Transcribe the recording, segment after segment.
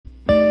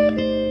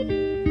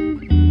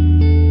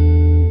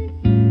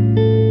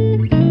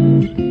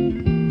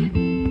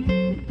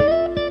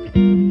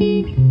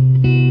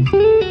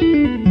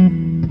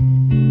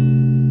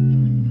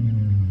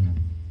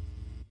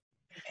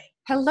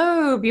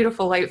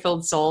beautiful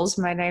light-filled souls.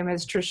 My name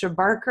is Trisha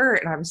Barker,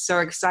 and I'm so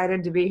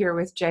excited to be here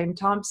with Jane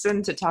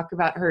Thompson to talk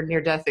about her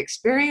near-death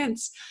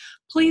experience.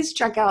 Please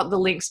check out the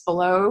links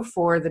below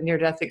for the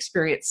Near-Death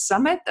Experience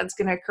Summit that's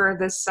going to occur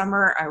this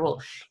summer. I will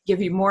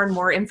give you more and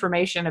more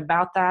information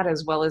about that,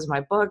 as well as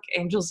my book,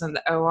 Angels in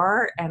the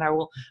OR, and I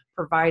will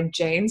provide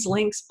Jane's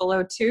links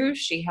below too.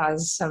 She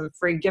has some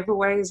free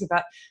giveaways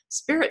about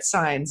spirit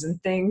signs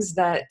and things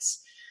that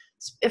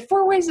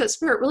 4 ways that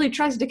spirit really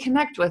tries to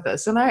connect with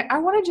us. And I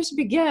want to just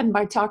begin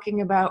by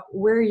talking about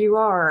where you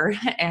are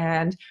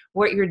and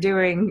what you're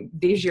doing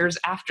these years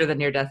after the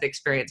near-death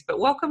experience. But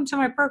welcome to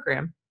my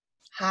program.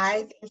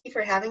 Hi, thank you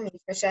for having me,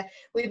 Tricia.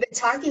 We've been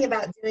talking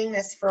about doing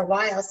this for a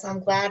while, so I'm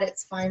glad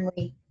it's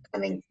finally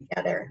coming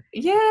together.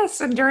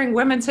 Yes, and during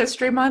Women's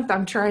History Month,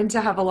 I'm trying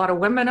to have a lot of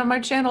women on my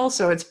channel,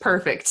 so it's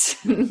perfect.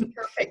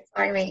 Perfect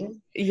timing.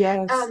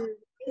 Yes.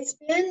 It's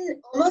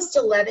been almost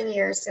 11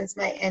 years since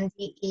my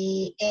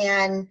NDE,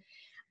 and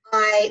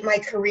my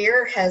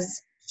career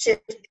has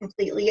shifted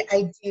completely.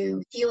 I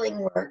do healing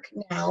work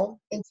now,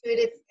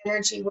 intuitive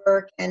energy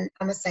work, and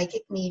I'm a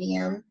psychic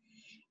medium,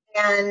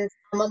 and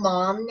I'm a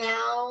mom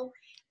now.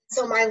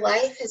 So my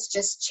life has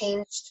just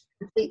changed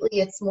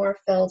completely. It's more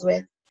filled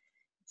with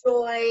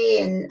joy,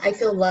 and I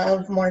feel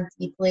love more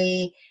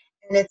deeply,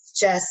 and it's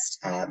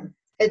just,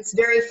 it's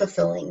very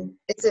fulfilling.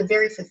 It's a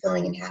very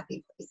fulfilling and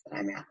happy place that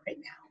I'm at right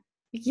now.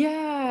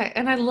 Yeah,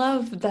 and I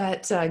love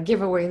that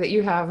giveaway that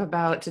you have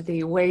about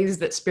the ways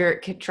that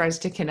spirit tries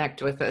to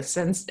connect with us.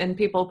 And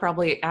people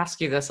probably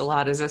ask you this a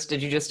lot.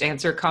 Did you just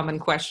answer common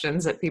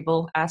questions that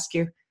people ask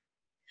you?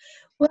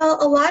 Well,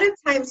 a lot of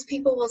times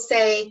people will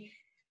say,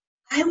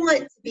 I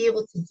want to be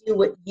able to do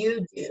what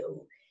you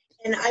do,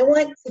 and I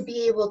want to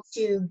be able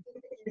to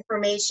get the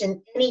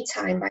information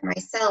anytime by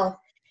myself.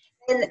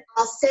 And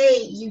I'll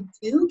say you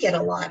do get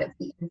a lot of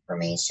the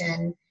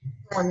information,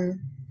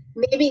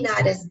 maybe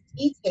not as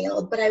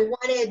detailed, but I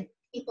wanted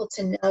people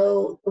to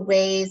know the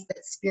ways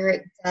that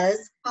spirit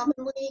does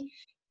commonly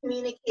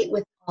communicate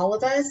with all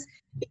of us,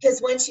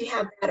 because once you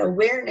have that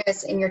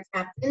awareness and you're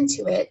tapped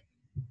into it,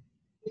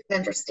 you can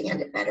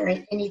understand it better,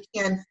 and you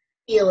can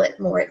feel it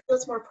more. It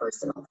feels more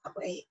personal that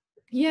way.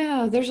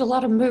 Yeah, there's a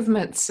lot of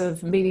movements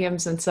of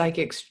mediums and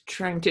psychics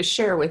trying to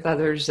share with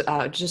others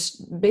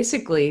just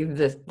basically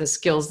the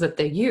skills that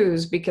they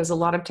use, because a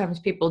lot of times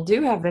people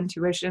do have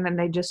intuition and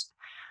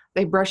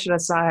they brush it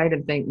aside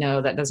and think,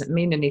 no, that doesn't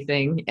mean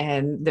anything,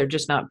 and they're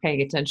just not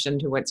paying attention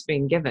to what's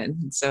being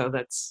given. So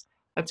that's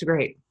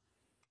great.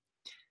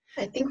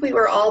 I think we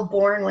were all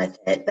born with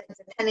it, but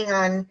depending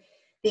on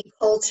the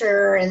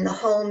culture and the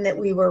home that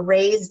we were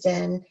raised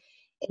in,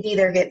 it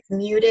either gets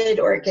muted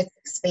or it gets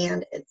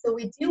expanded. So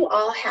we do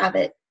all have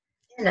it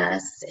in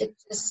us. It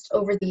just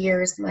over the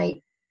years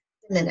might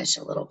diminish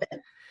a little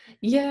bit.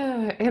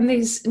 Yeah, and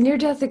these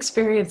near-death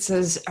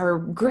experiences are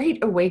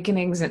great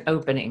awakenings and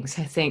openings,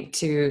 I think,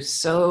 to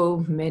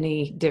so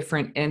many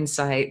different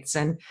insights.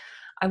 And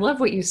I love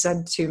what you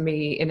said to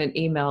me in an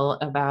email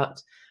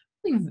about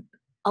really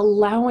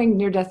allowing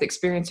near-death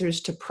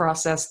experiencers to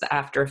process the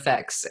after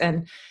effects.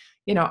 And,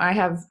 I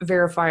have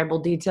verifiable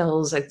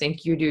details. I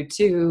think you do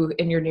too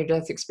in your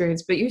near-death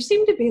experience, but you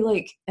seem to be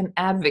like an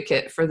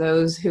advocate for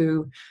those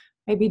who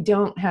maybe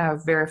don't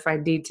have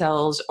verified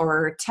details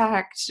or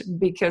attacked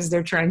because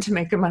they're trying to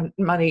make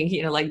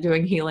money, like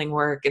doing healing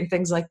work and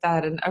things like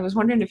that. And I was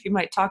wondering if you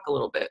might talk a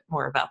little bit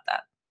more about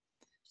that.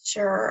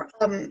 Sure.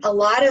 A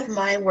lot of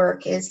my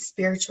work is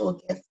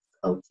spiritual gift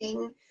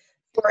coaching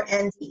for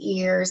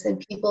NDEers and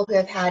people who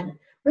have had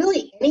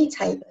really any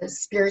type of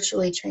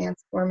spiritually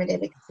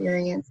transformative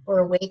experience or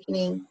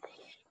awakening.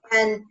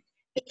 And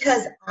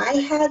because I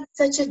had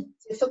such a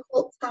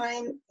difficult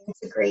time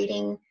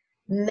integrating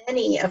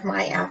many of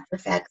my after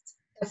effects,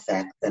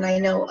 and I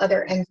know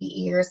other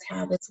NDEers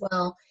have as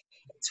well,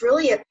 it's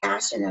really a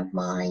passion of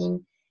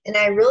mine. And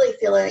I really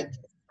feel like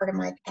it's part of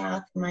my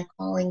path and my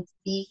calling to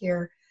be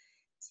here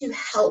to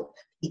help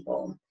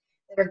people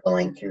that are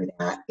going through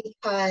that.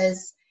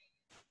 Because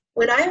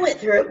when I went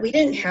through it, we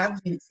didn't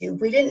have YouTube.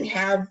 We didn't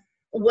have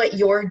what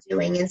you're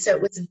doing. And so it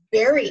was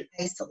very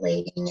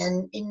isolating,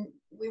 and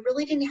we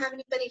really didn't have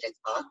anybody to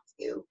talk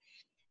to.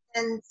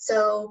 And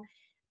so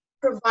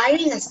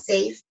providing a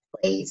safe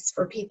place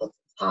for people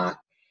to talk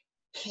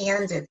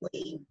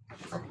candidly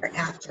about their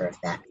after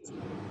effects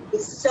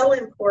is so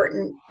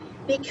important,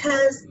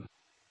 because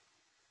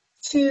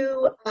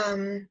to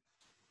kind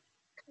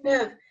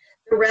of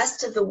the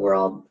rest of the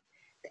world,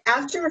 the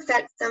after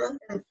effects, some of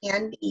them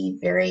can be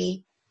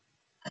very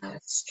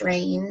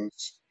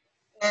strange,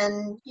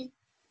 and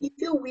you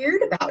feel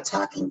weird about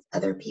talking to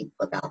other people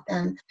about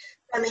them.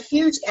 I'm a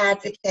huge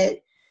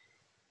advocate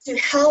to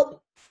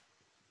help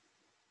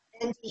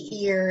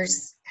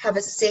NDEers have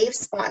a safe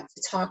spot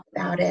to talk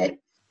about it.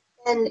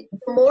 And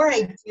the more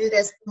I do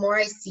this, the more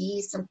I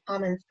see some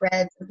common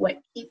threads of what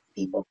keeps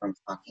people from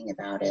talking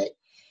about it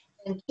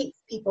and keeps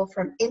people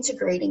from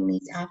integrating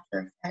these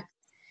after effects.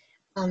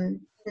 And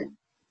I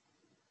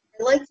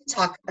like to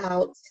talk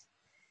about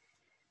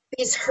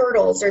these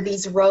hurdles or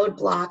these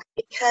roadblocks,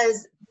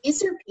 because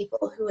these are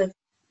people who have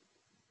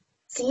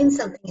seen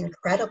something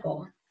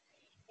incredible.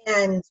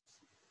 And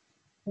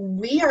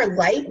we are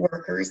light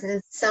workers in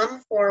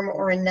some form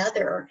or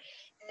another,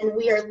 and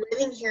we are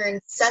living here in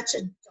such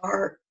a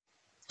dark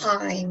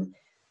time.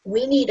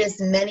 We need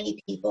as many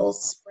people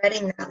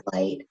spreading that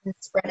light and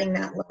spreading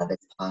that love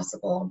as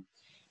possible.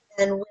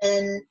 And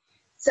when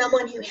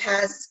someone who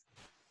has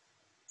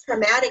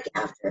traumatic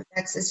after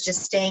effects is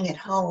just staying at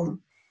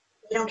home,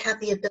 they don't have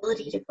the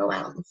ability to go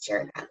out and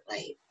share that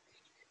light.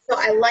 So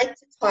I like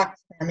to talk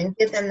to them and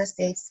give them the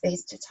safe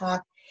space to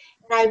talk.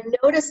 And I've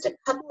noticed a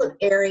couple of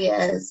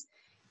areas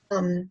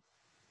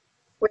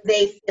where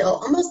they feel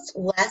almost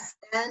less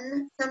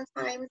than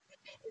sometimes,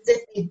 as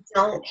if they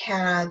don't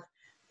have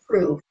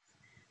proof,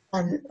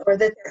 or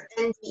that their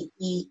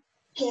NDE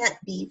can't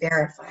be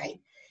verified.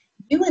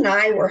 You and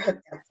I were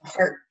hooked up to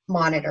heart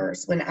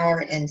monitors when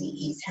our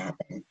NDEs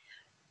happened,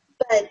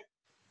 but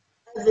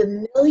of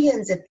the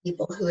millions of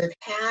people who have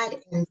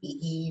had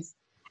NDEs,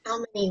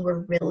 how many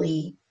were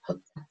really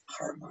hooked up to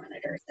heart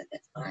monitors at the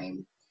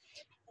time?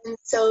 And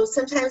so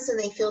sometimes when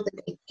they feel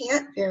that they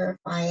can't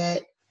verify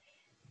it,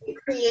 it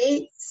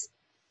creates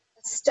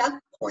a stuck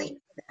point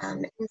for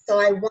them. And so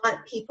I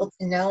want people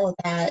to know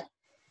that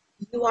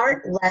you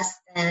aren't less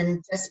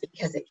than just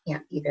because it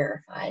can't be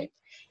verified.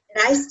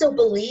 And I still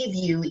believe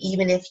you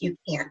even if you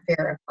can't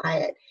verify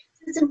it.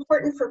 So it's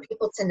important for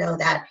people to know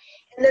that.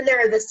 And then there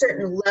are the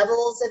certain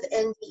levels of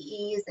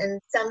NDEs,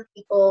 and some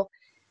people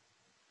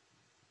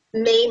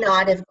may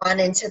not have gone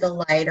into the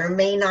light or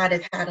may not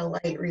have had a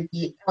life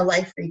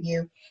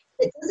review.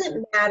 It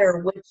doesn't matter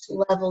which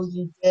level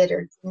you did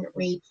or didn't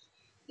reach,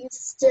 you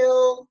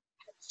still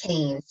have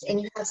changed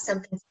and you have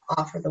something to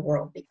offer the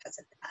world because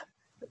of that.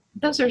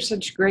 Those are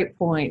such great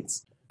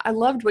points. I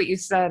loved what you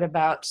said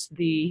about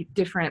the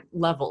different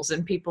levels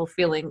and people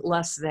feeling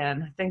less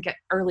than. I think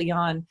early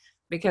on,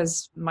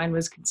 because mine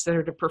was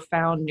considered a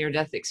profound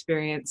near-death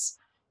experience,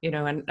 and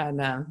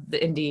the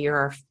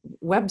NDER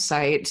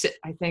website,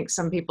 I think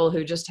some people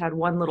who just had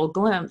one little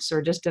glimpse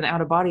or just an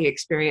out-of-body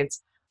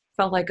experience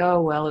felt like,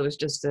 oh, well, it was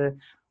just a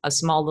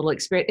small little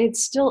experience. It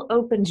still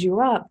opens you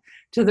up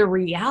to the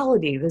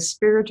reality, the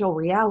spiritual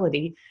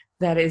reality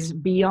that is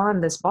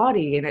beyond this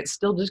body, and it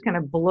still just kind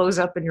of blows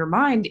up in your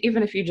mind,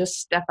 even if you just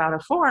step out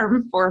of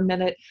form for a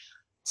minute.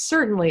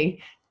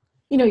 Certainly,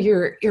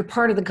 you're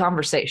part of the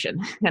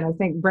conversation, and I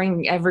think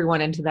bringing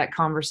everyone into that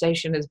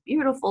conversation is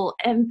beautiful.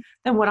 And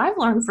then what I've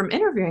learned from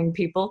interviewing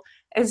people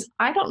is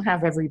I don't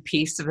have every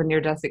piece of a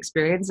near-death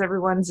experience.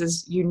 Everyone's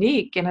is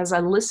unique, and as I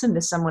listen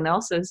to someone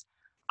else's,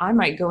 I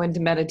might go into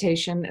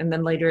meditation and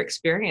then later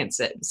experience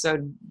it. So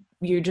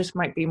you just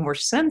might be more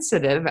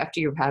sensitive after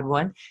you've had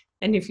one.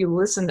 And if you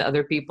listen to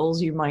other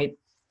people's, you might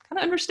kind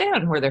of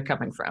understand where they're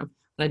coming from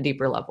on a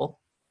deeper level.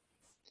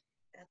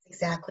 That's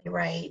exactly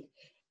right.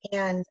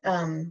 And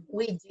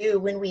we do,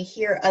 when we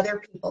hear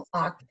other people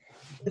talk,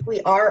 if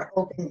we are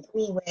open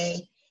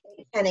anyway,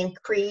 it can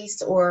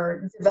increase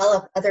or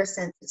develop other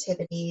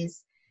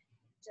sensitivities,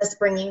 just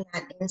bringing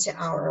that into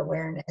our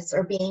awareness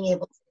or being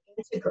able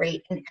to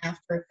integrate an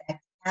after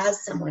effect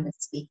as someone is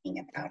speaking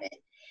about it.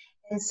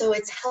 And so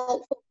it's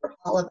helpful for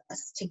all of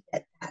us to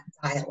get that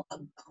dialogue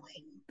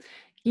going.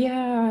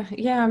 Yeah,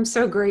 I'm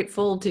so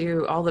grateful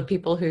to all the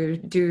people who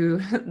do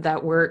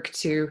that work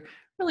to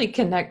really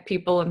connect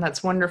people. And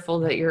that's wonderful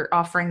that you're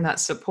offering that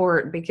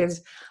support,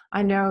 because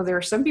I know there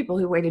are some people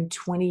who waited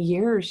 20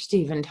 years to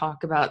even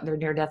talk about their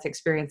near-death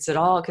experience at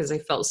all because they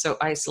felt so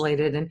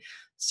isolated. And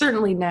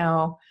certainly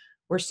now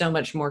we're so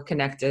much more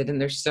connected, and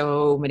there's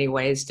so many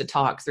ways to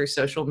talk through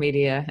social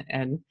media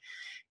and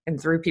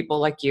through people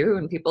like you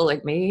and people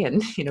like me,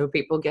 and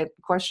people get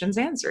questions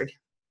answered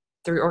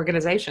through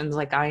organizations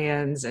like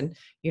IANDS and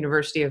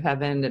University of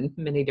Heaven and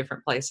many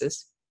different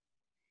places.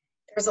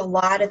 There's a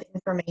lot of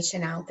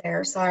information out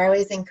there, so I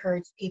always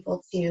encourage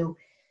people to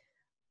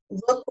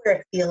look where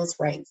it feels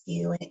right to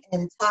you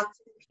and talk to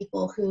the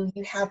people who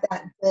you have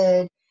that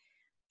good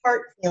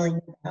heart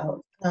feeling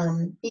about,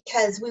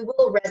 because we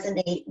will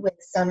resonate with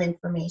some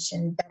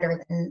information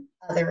better than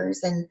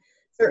others, and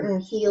certain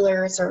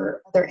healers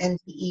or other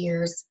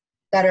NDEers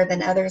better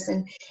than others,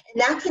 and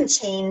that can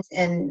change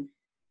and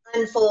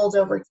unfold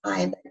over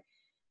time.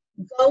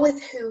 But go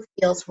with who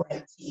feels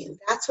right to you.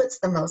 That's what's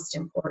the most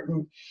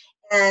important.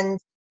 And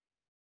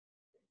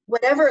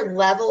whatever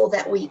level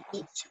that we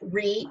each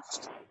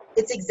reached,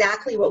 it's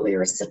exactly what we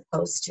were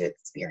supposed to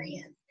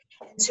experience.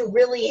 And to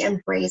really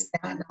embrace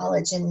that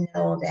knowledge and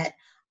know that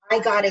I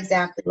got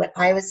exactly what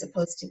I was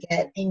supposed to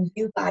get, and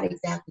you got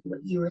exactly what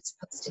you were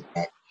supposed to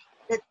get.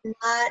 It's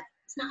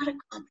not a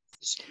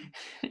competition.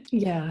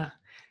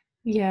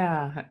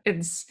 Yeah.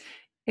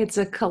 It's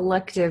a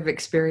collective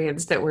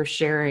experience that we're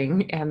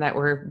sharing and that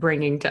we're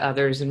bringing to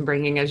others, and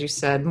bringing, as you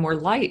said, more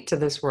light to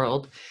this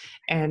world.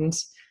 And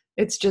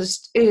it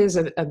is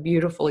a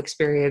beautiful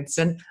experience.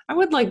 And I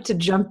would like to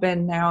jump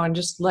in now and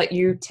just let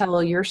you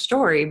tell your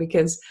story,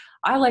 because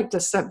I like to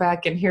sit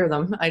back and hear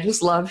them. I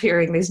just love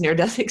hearing these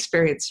near-death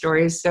experience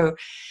stories. So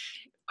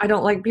I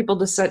don't like people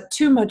to set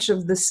too much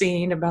of the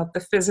scene about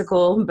the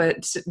physical,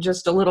 but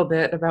just a little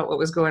bit about what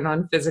was going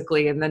on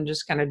physically, and then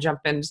just kind of jump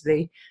into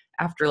the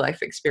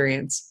afterlife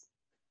experience.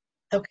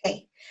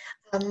 Okay.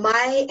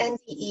 My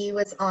NDE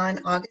was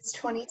on August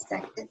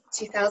 22nd,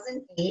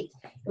 2008. It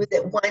was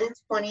at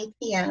 1:20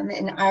 p.m.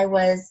 and I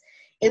was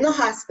in the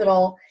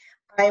hospital.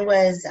 I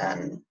was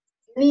in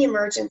the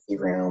emergency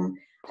room.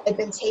 I'd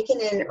been taken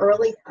in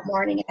early that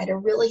morning. I had a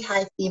really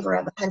high fever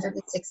of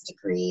 106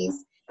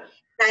 degrees.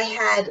 I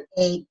had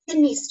a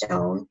kidney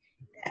stone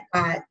that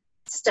got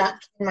stuck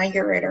in my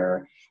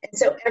ureter. And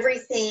so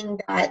everything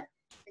that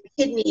the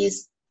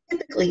kidneys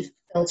typically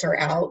filter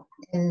out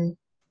and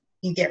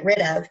you get rid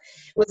of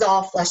was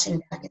all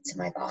flushing back into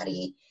my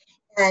body.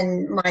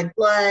 And my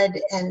blood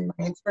and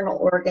my internal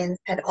organs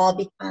had all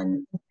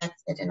become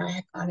infected, and I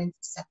had gone into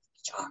septic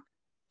shock.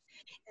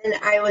 And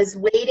I was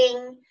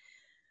waiting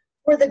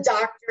for the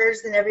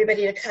doctors and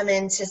everybody to come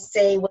in to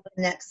say what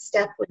the next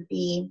step would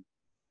be.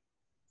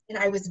 And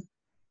I was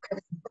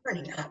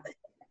burning up.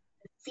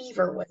 The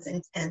fever was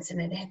intense,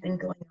 and it had been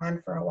going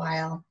on for a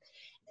while.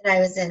 And I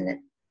was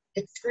in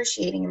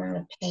excruciating amount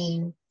of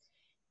pain.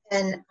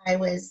 And I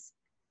was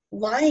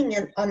lying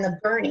on the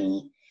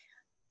gurney,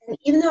 and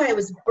even though I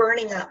was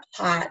burning up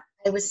hot,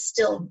 I was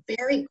still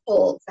very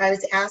cold. I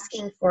was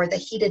asking for the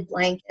heated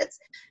blankets,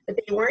 but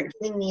they weren't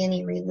giving me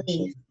any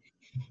relief.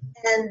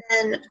 And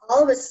then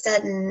all of a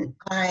sudden,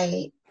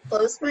 I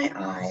closed my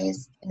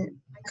eyes, and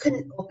I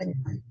couldn't open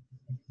them.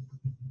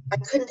 I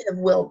couldn't have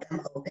willed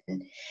them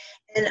open.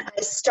 And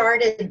I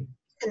started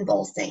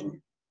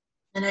convulsing,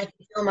 and I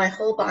could feel my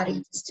whole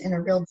body just in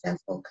a real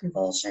gentle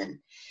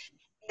convulsion.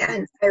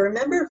 And I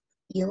remember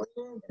feeling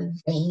the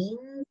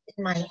veins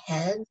in my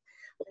head,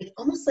 like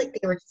almost like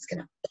they were just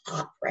going to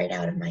pop right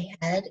out of my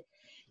head.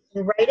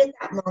 And right at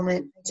that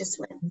moment, I just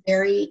went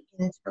very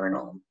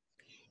internal.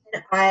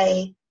 And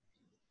I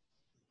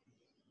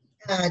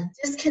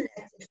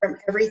disconnected from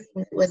everything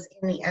that was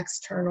in the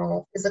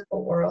external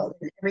physical world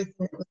and everything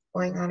that was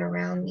going on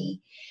around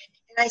me.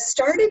 And I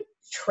started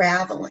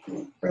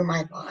traveling through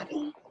my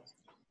body.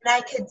 And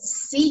I could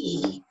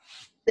see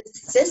the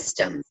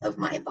systems of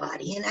my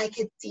body, and I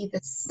could see the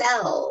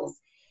cells.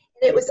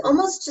 And it was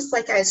almost just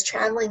like I was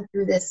traveling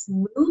through this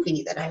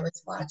movie that I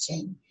was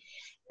watching.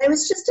 And I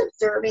was just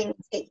observing,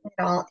 taking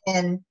it all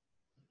in.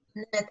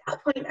 And then at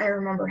that point, I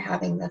remember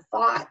having the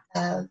thought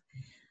of,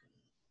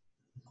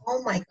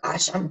 oh my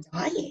gosh, I'm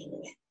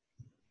dying.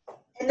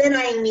 And then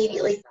I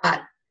immediately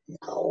thought,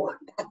 no,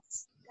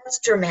 that's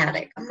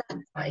dramatic. I'm not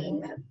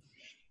dying.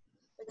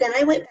 But then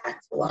I went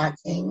back to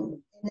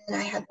watching, and then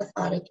I had the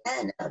thought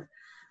again of,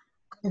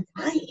 I'm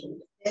dying.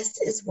 This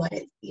is what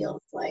it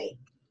feels like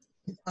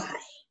to die.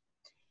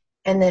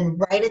 And then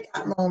right at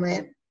that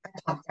moment, I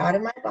popped out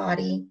of my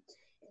body,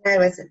 and I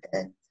was at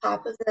the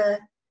top of the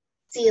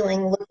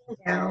ceiling looking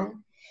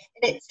down.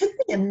 And it took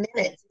me a minute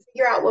to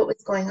figure out what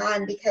was going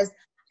on, because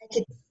I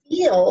could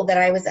feel that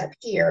I was up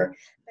here,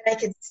 but I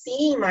could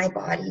see my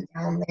body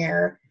down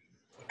there.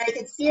 And I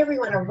could see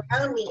everyone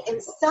around me.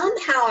 And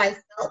somehow I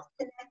felt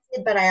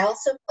connected, but I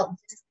also felt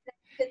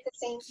disconnected at the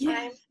same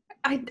time.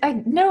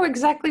 I know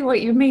exactly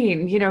what you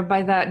mean,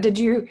 by that. Did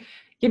you,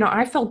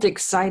 I felt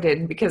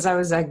excited because I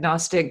was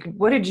agnostic.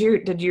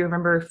 Did you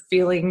remember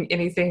feeling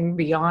anything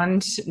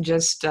beyond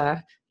just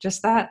that?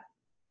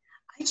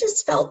 I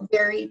just felt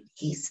very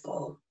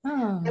peaceful.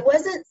 Oh. I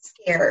wasn't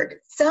scared.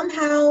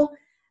 Somehow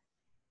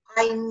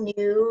I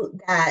knew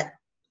that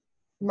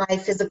my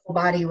physical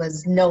body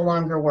was no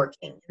longer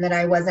working and that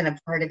I wasn't a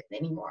part of it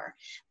anymore.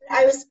 But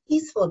I was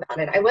peaceful about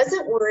it. I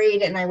wasn't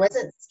worried, and I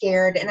wasn't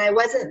scared, and I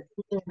wasn't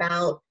thinking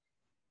about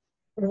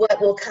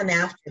what will come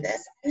after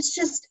this. I was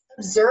just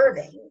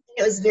observing.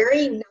 It was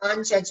very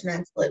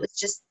non-judgmental. It was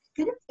just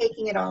kind of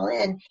taking it all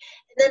in. And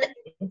then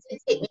it did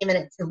take me a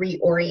minute to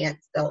reorient.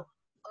 So,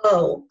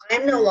 oh,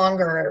 I'm no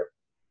longer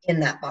in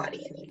that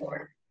body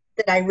anymore.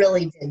 That I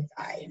really did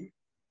die.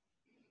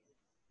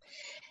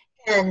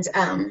 And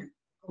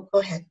go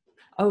ahead.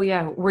 Oh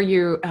yeah. Were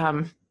you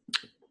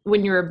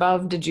when you were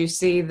above, did you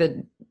see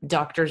the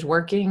doctors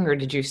working, or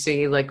did you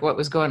see like what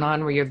was going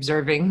on? Were you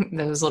observing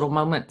those little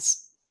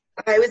moments?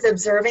 I was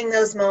observing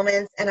those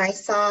moments, and I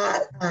saw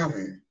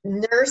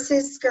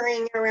nurses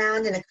scurrying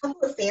around, and a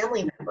couple of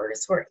family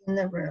members were in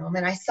the room,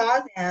 and I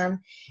saw them,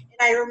 and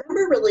I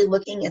remember really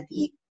looking at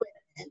the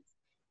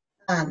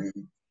equipment,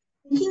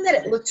 thinking that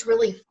it looked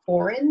really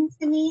foreign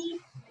to me.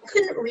 I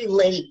couldn't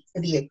relate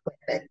to the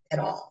equipment at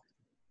all,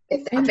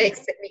 if that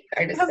makes any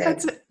kind of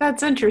sense.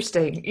 That's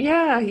interesting.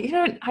 Yeah,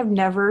 I've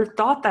never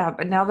thought that,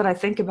 but now that I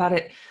think about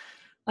it,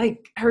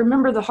 like I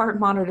remember the heart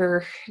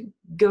monitor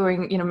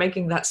going,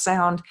 making that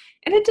sound,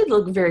 and it did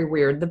look very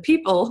weird. The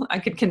people I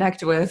could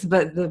connect with,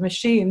 but the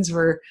machines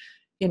were,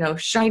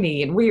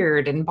 shiny and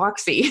weird and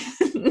boxy.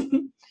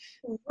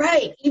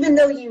 Right. Even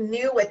though you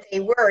knew what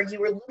they were, you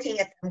were looking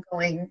at them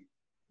going,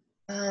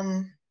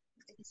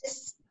 it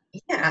just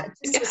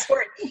was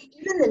foreign.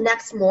 Even the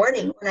next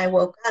morning when I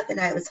woke up and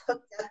I was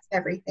hooked up to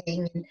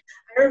everything, and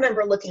I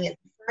remember looking at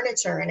the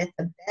furniture and at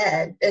the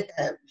bed, at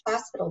the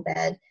hospital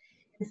bed,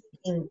 and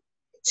thinking,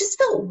 it just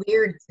felt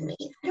weird to me.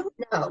 I don't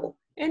know.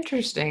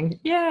 Interesting.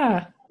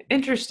 Yeah.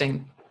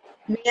 Interesting.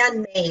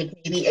 Man-made,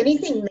 maybe.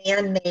 Anything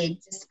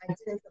man-made, just I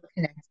didn't feel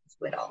connected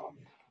to it all.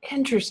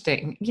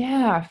 Interesting.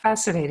 Yeah,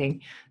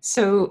 fascinating.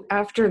 So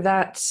after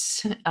that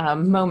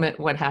moment,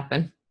 what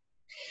happened?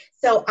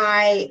 So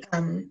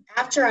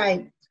after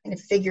I kind of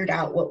figured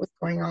out what was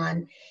going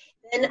on,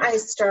 then I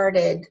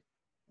started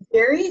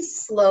very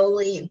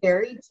slowly,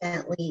 very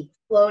gently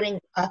floating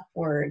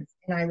upwards,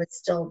 and I was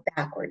still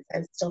backwards. I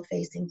was still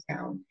facing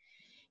down,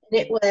 and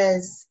it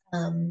was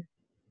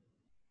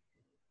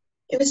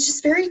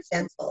just very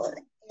gentle,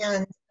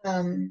 and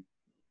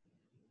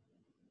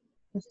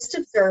just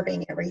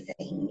observing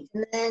everything.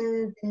 And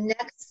then the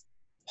next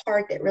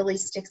part that really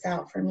sticks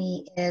out for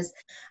me is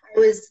I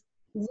was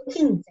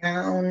looking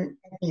down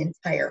at the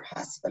entire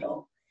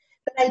hospital,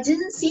 but I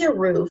didn't see a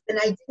roof and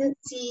I didn't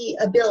see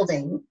a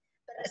building,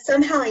 but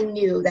somehow I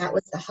knew that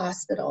was the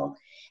hospital.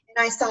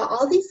 And I saw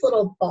all these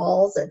little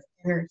balls of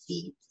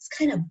energy just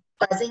kind of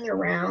buzzing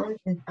around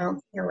and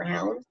bouncing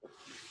around.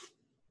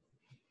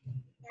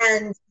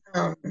 And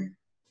I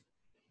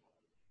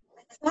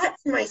thought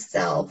to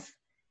myself,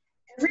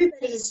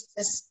 everybody's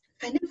just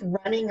kind of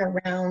running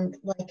around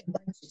like a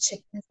bunch of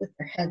chickens with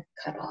their heads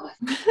cut off.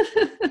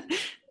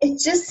 It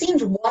just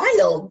seemed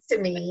wild to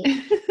me.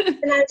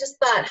 And I just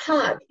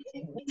thought,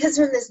 because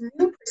from this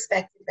new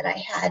perspective that I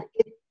had,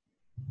 it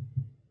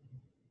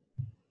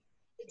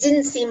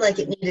didn't seem like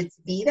it needed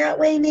to be that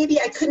way. Maybe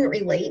I couldn't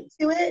relate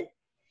to it.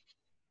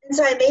 And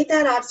so I made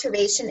that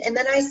observation, and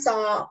then I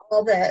saw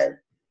all the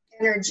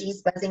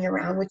energies buzzing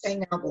around, which I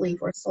now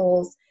believe were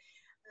souls.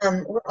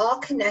 Were all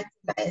connected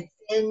by a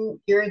thin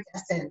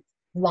iridescent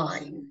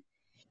line.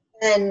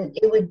 And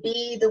it would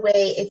be the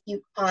way if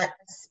you caught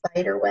a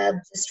spider web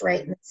just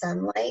right in the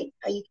sunlight,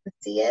 how you can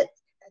see it.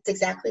 That's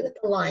exactly what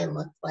the line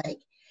looked like.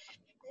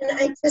 And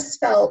I just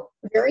felt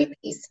very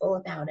peaceful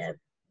about it.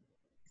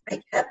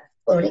 I kept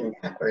floating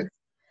backwards.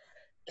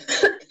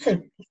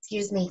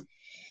 Excuse me.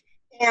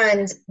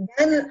 And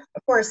then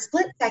for a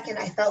split second,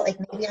 I felt like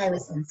maybe I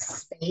was in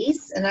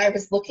space and I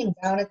was looking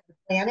down at the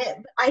planet.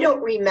 But I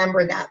don't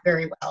remember that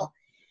very well.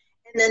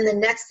 And then the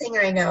next thing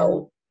I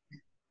know,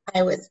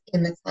 I was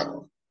in the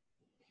tunnel.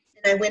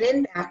 And I went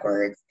in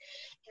backwards,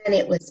 and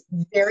it was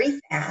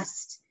very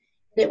fast.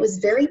 And it was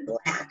very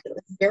black. It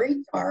was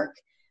very dark,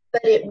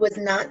 but it was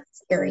not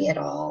scary at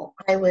all.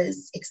 I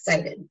was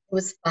excited. It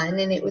was fun,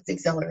 and it was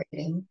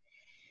exhilarating.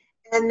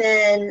 And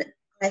then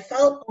I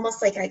felt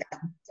almost like I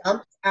got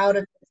dumped out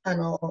of the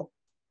tunnel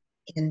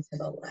into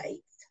the light.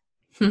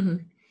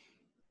 And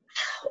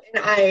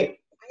I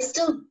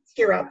still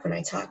tear up when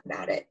I talk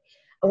about it,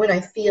 when I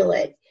feel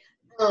it.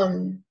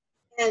 And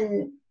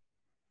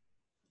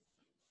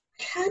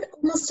I had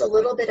almost a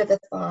little bit of a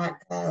thought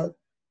of,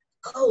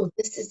 oh,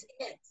 this is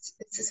it.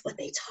 This is what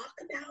they talk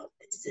about.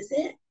 This is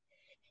it.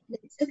 And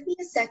it took me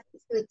a second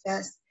to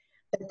adjust,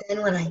 but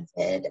then when I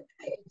did,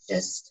 it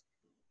just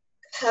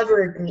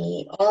covered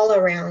me all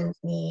around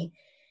me,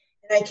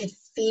 and I could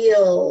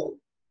feel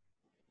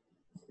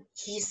the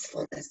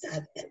peacefulness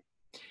of it.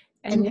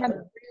 And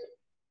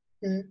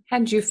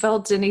had you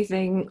felt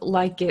anything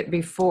like it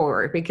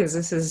before? Because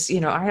this is,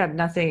 I had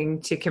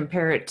nothing to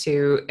compare it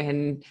to,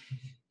 and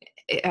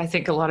I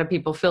think a lot of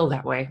people feel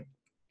that way.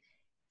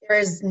 There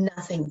is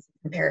nothing to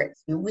compare it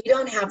to. We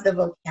don't have the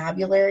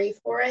vocabulary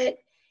for it,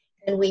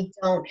 and we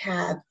don't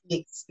have the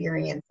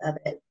experience of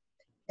it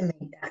to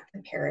make that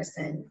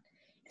comparison.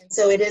 And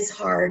so it is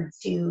hard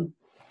to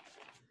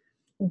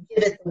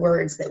give it the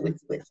words that would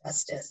do it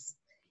justice.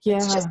 Yeah.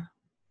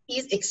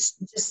 It's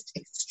just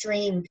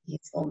extreme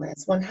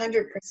peacefulness,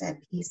 100%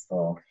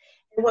 peaceful.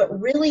 And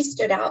what really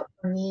stood out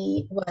for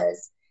me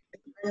was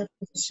the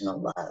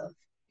unconditional love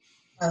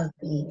of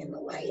being in the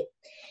light.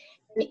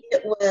 And it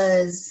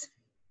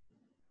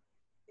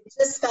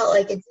just felt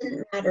like it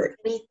didn't matter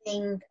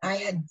anything I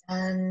had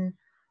done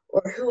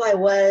or who I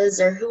was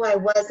or who I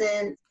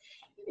wasn't.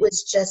 It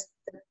was just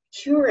the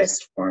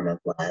purest form of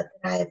love that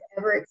I have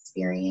ever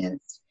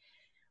experienced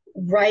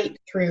right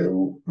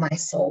through my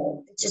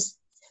soul. It just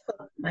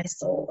took my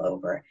soul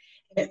over,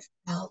 and it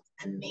felt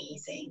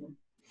amazing.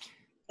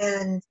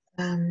 And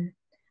I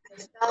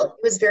felt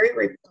it was very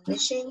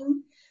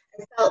replenishing.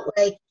 I felt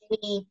like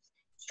any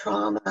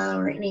trauma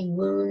or any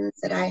wounds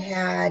that I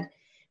had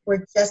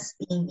were just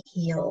being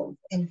healed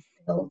and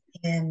filled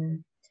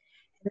in.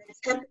 And the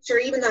temperature,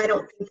 even though I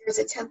don't think there's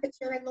a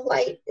temperature in the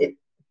light, to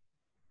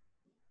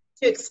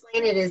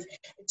explain it is,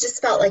 it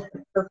just felt like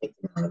the perfect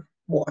amount of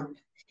warmth.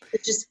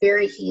 It's just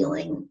very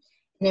healing.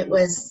 And it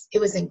was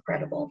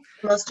incredible.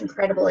 The most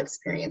incredible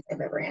experience I've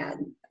ever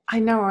had. I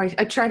know. I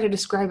try to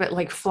describe it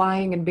like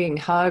flying and being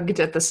hugged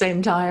at the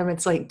same time.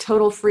 It's like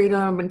total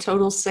freedom and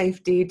total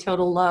safety,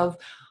 total love.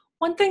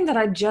 One thing that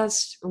I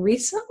just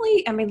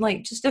recently,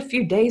 like just a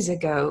few days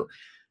ago,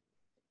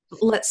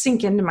 let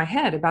sink into my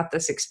head about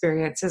this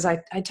experience is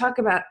I talk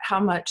about how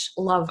much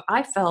love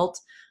I felt,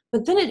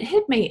 but then it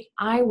hit me.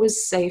 I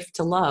was safe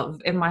to love.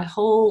 In my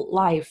whole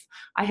life,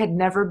 I had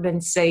never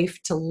been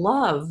safe to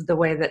love the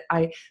way that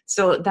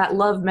so that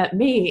love met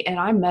me, and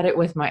I met it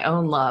with my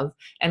own love.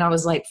 And I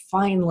was like,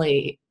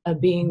 finally, a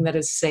being that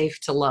is safe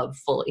to love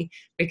fully,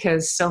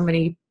 because so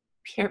many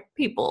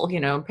people,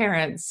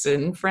 parents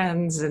and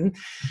friends and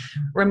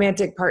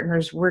romantic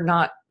partners were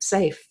not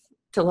safe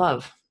to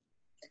love.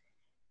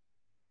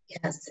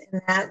 Yes,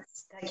 and that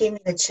gave me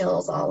the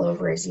chills all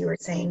over as you were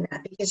saying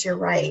that, because you're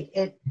right.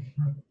 It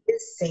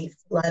is safe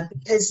to love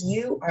because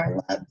you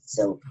are loved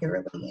so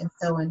purely and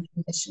so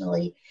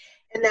unconditionally.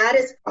 And that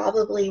is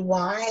probably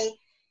why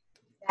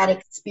that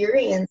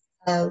experience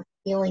of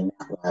feeling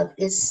that love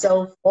is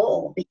so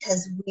full,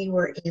 because we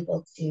were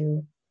able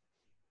to,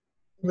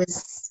 it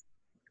was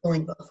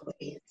going both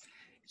ways.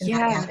 And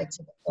that Yeah. added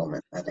to the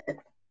fullness of it.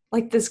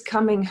 Like this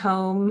coming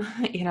home,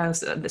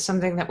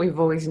 something that we've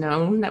always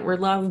known that we're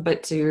loved,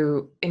 but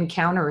to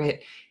encounter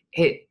it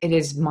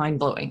is mind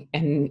blowing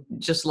and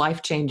just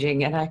life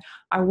changing. And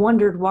I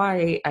wondered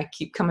why I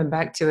keep coming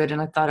back to it. And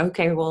I thought,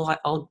 okay, well,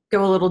 I'll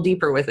go a little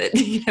deeper with it,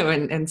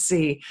 and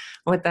see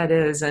what that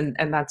is. And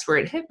that's where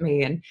it hit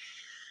me. And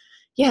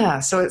yeah,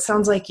 so it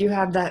sounds like you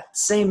had that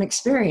same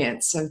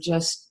experience of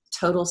just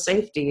total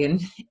safety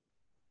and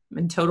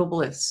total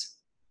bliss.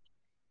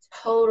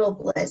 Total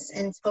bliss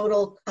and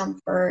total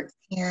comfort,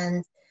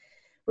 and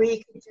where you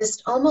could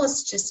just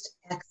almost just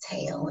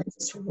exhale and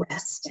just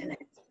rest in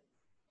it.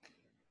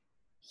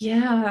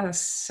 Yeah.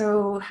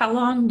 So how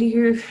long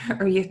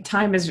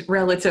time is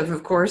relative,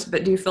 of course,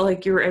 but do you feel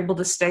like you were able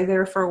to stay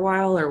there for a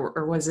while,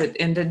 or was it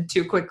ended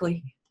too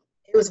quickly?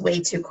 It was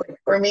way too quick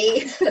for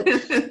me. So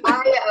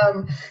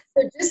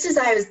just as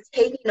I was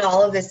taking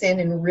all of this in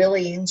and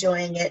really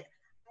enjoying it,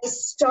 I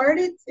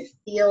started to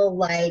feel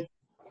like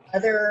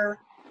other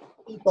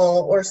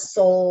people or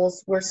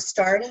souls were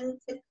starting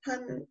to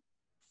come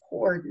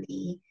toward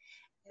me.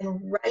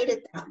 And right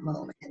at that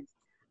moment,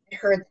 I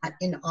heard that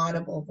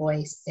inaudible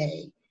voice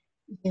say,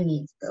 "You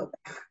need to go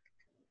back."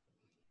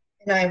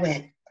 And I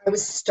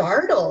was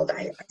startled.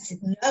 I said,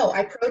 no,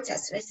 I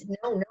protested. I said,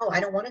 no, I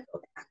don't want to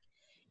go back.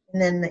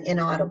 And then the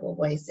inaudible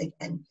voice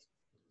again,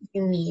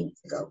 "You need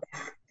to go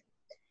back."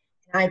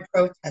 And I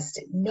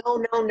protested, no,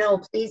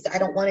 please, I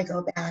don't want to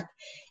go back.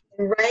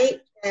 And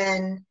right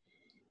then,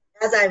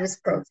 as I was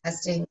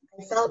protesting,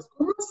 I felt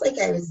almost like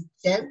I was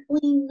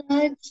gently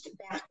nudged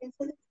back into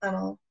the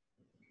tunnel.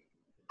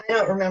 I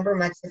don't remember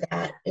much of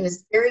that. It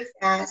was very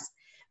fast,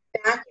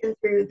 back in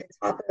through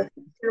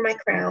through my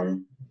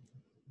crown,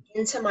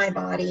 into my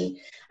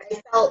body. I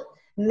felt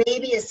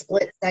maybe a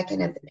split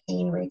second of the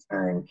pain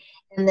return,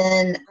 and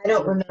then I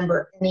don't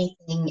remember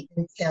anything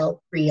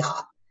until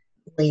pre-op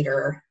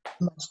later,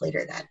 much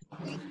later that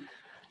evening.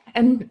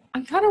 And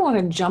I kind of want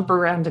to jump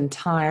around in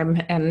time.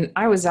 And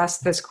I was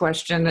asked this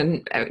question,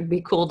 and it would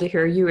be cool to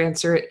hear you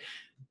answer it.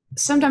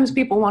 Sometimes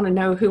people want to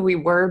know who we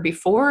were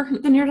before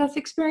the near-death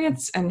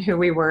experience and who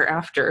we were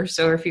after.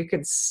 So if you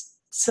could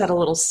set a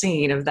little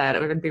scene of that,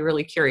 I would be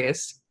really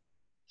curious.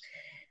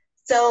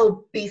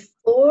 So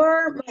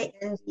before my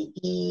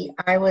NDE,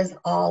 I was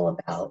all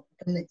about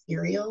the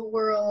material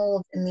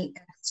world and the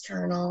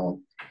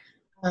external.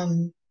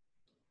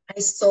 I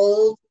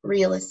sold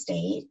real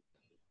estate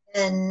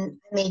and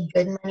I made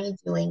good money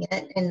doing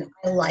it, and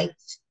I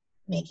liked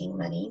making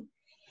money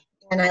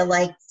and I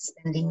liked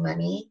spending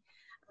money.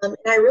 And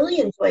I really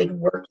enjoyed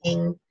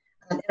working,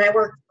 and I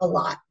worked a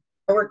lot.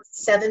 I worked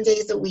 7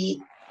 days a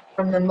week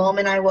from the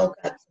moment I woke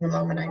up to the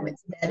moment I went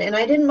to bed, and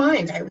I didn't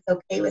mind. I was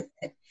okay with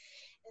it.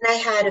 And I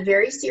had a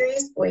very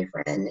serious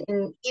boyfriend,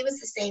 and he was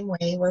the same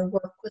way, where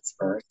work was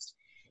first.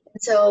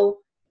 And so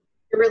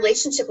the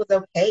relationship was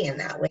okay in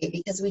that way,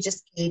 because we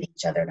just gave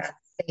each other that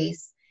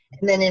space.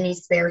 And then any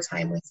spare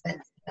time we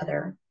spent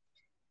together.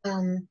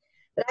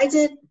 But I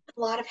did a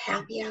lot of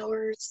happy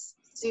hours.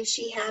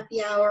 Sushi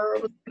happy hour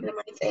was kind of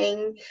my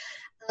thing.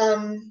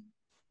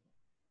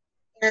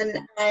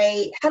 And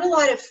I had a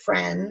lot of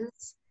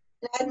friends.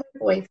 I had my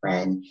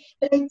boyfriend,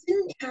 but I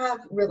didn't have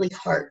really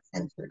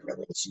heart-centered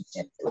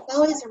relationships. It was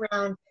always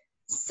around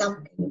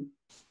something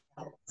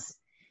else,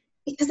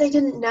 because I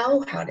didn't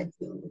know how to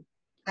do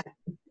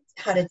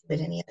it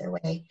any other way.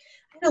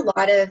 I had a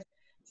lot of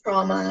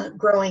trauma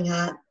growing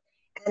up,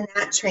 and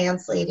that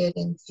translated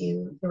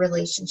into the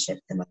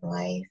relationships in my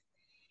life.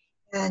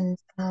 And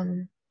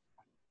I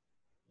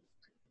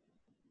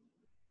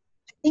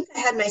think I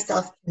had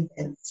myself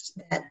convinced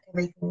that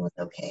everything was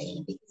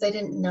okay, because I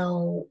didn't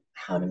know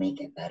how to make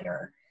it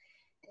better.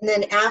 And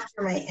then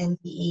after my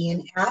NDE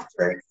and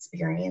after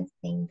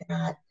experiencing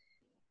that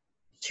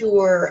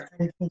pure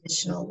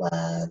unconditional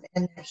love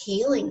and that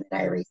healing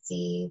that I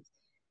received,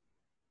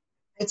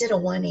 I did a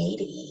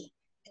 180,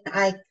 and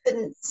I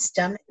couldn't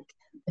stomach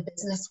the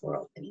business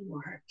world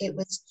anymore. It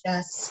was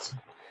just,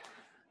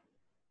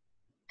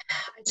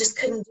 I just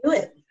couldn't do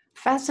it.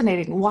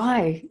 Fascinating.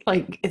 Why?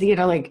 Like I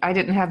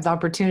didn't have the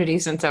opportunity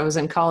since I was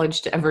in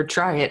college to ever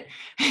try it,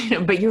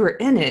 but you were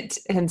in it.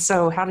 And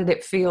so how did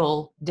it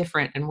feel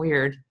different and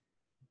weird?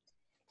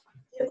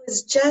 It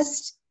was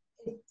just,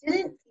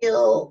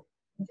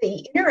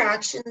 the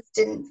interactions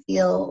didn't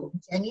feel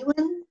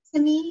genuine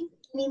to me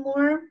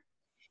anymore.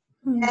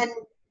 And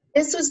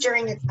this was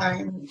during a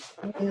time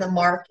when the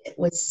market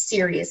was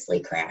seriously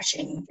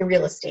crashing, the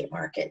real estate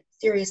market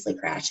seriously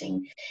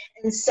crashing.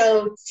 And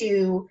so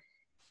to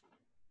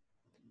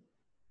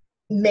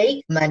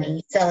make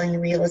money selling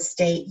real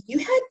estate, you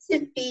had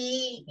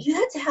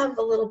to have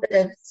a little bit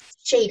of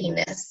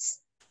shadiness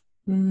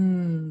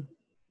Mm.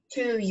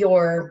 to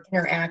your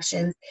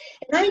interactions.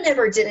 And I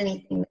never did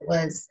anything that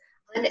was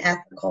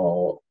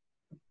unethical.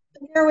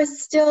 There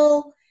was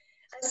still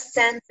a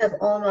sense of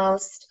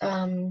almost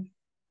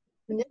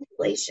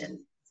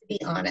manipulation, to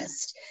be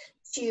honest,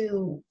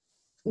 to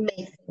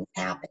make things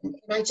happen.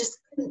 And I just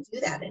couldn't do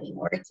that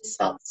anymore. It just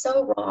felt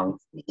so wrong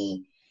to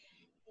me.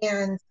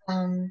 And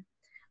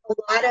a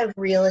lot of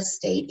real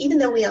estate, even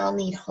though we all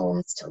need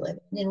homes to live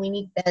in and we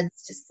need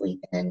beds to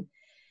sleep in,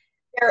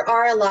 there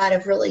are a lot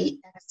of really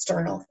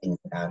external things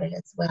about it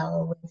as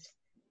well, with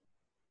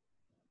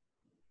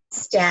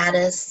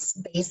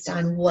status based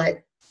on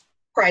what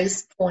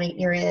price point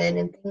you're in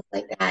and things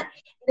like that.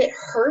 And it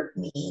hurt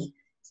me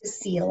to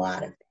see a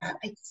lot of that.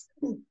 I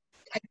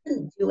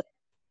couldn't do it.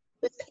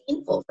 It was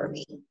painful for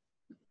me.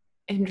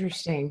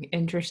 Interesting,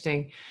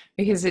 interesting.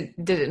 Because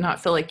did it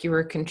not feel like you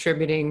were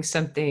contributing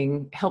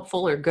something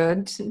helpful or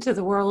good to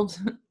the world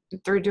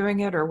through doing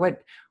it, or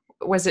what?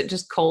 Was it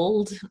just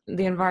cold,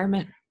 the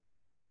environment?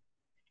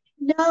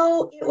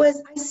 No, it was,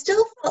 I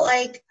still felt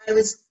like I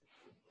was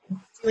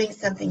doing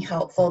something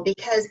helpful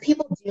because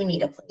people do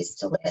need a place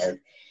to live.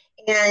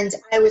 And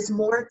I was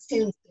more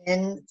tuned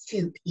in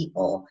to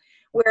people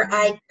where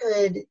I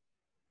could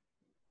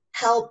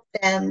help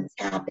them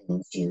tap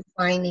into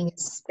finding a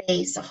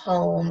space, a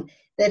home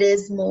that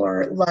is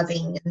more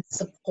loving and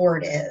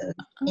supportive.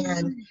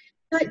 And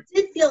so it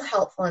did feel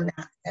helpful in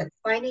that sense,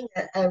 finding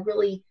a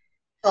really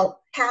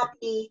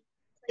happy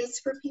place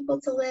for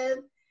people to live.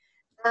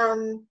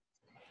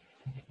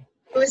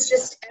 It was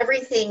just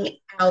everything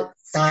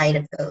outside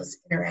of those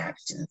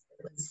interactions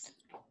that was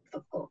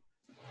difficult.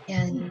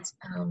 And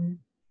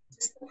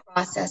just the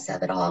process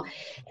of it all.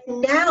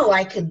 And now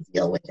I could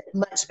deal with it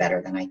much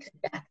better than I could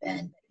back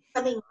then.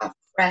 Coming off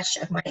fresh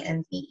of my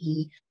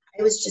NDE,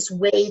 I was just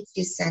way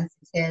too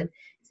sensitive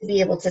to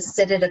be able to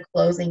sit at a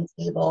closing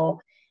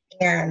table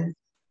and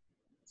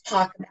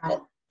talk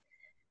about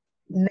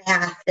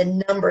math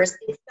and numbers.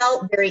 It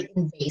felt very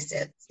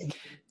invasive to be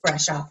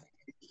fresh off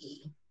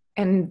NDE.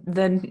 And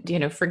then,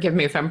 forgive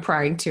me if I'm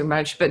prying too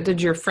much, but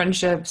did your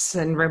friendships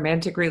and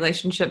romantic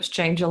relationships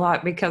change a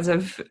lot because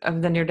of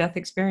the near-death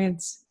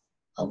experience?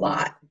 A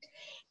lot.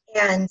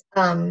 And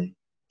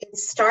it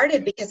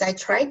started because I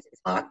tried to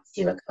talk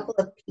to a couple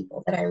of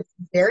people that I was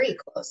very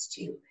close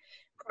to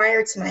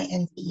prior to my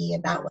NDE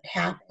about what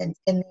happened,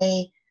 and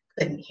they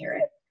couldn't hear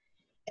it.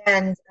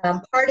 And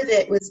part of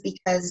it was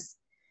because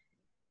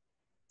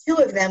two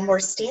of them were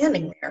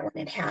standing there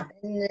when it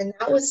happened, and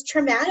that was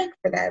traumatic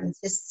for them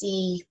to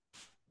see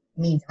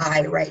me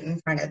die right in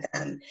front of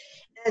them.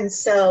 And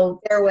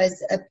so there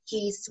was a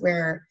piece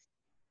where,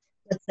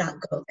 let's not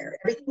go there.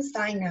 Everything's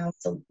fine now,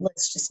 so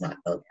let's just not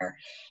go there.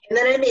 And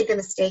then I made the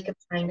mistake of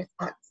trying to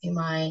talk to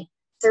my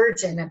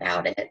surgeon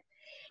about it.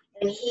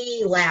 And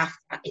he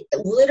laughed at me,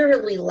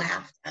 literally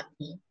laughed at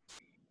me.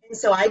 And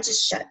so I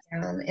just shut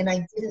down and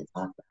I didn't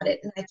talk about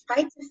it. And I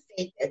tried to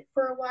fake it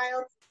for a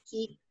while to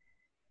keep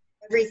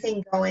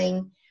everything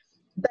going.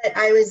 But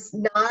I was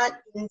not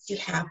into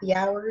happy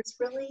hours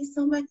really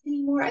so much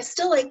anymore. I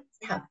still like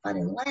to have fun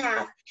and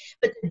laugh,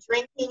 but the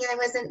drinking I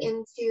wasn't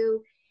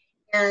into.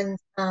 And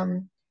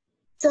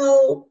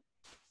so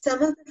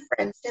some of the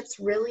friendships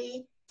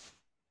really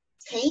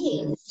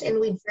changed and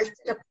we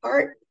drifted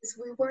apart because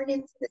we weren't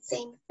into the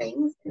same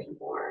things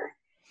anymore.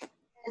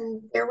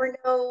 And there were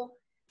no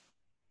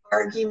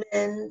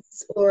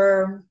arguments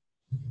or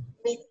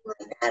anything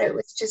like that.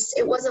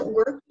 It wasn't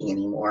working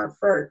anymore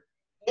for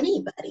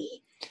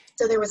anybody.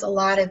 So there was a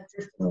lot of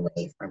drifting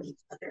away from each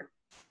other.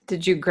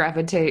 Did you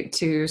gravitate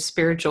to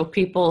spiritual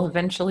people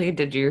eventually?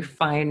 Did you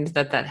find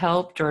that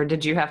helped, or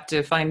did you have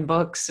to find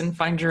books and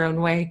find your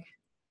own way?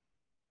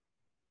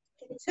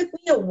 It took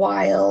me a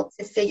while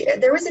to figure.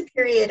 There was a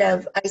period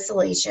of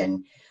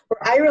isolation where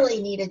I really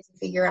needed to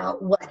figure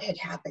out what had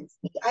happened to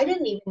me. I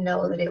didn't even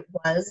know that it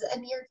was a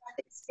near-death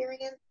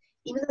experience,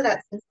 even though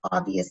that seems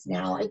obvious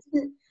now. I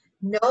didn't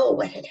know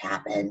what had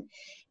happened,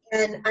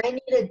 and I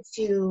needed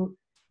to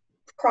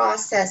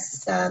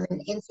process some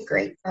and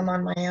integrate some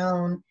on my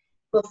own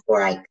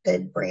before I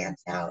could branch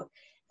out.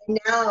 And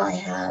now I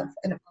have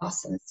an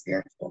awesome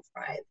spiritual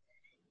tribe,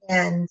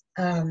 and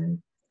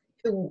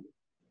who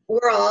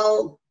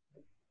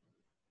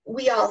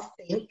we all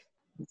think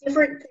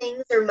different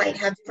things or might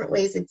have different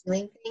ways of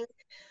doing things,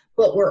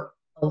 but we're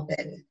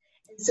open.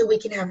 And so we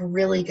can have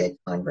really good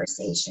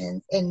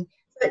conversations. And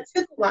so it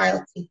took a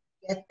while to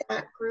get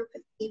that group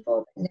of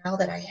people, but now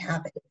that I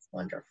have it, it's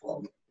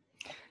wonderful.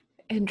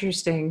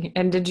 Interesting.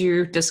 And did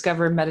you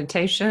discover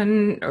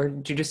meditation, or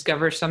did you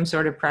discover some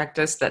sort of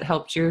practice that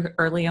helped you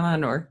early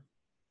on, or?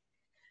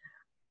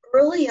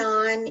 Early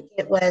on,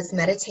 it was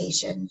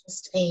meditation,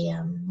 just a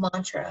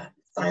mantra,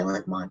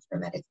 silent mantra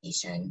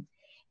meditation.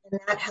 And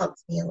that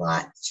helped me a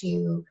lot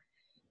to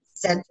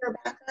center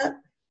back up.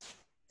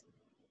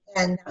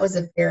 And that was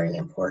a very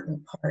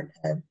important part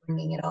of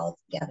bringing it all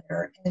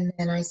together. And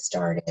then I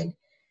started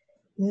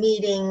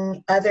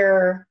meeting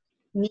other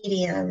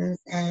mediums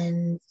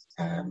and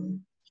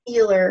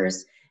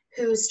healers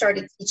who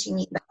started teaching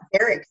me about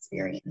their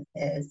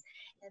experiences,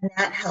 and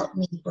that helped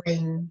me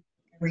bring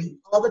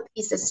all the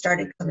pieces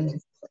started coming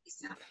into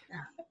place after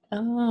that.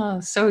 Oh,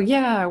 so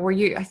yeah, were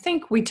you, I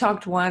think we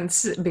talked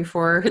once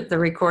before the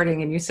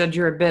recording and you said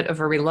you're a bit of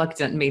a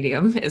reluctant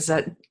medium.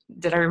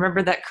 Did I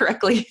remember that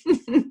correctly?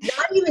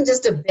 Not even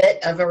just a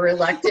bit of a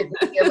reluctant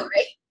medium,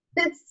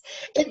 right?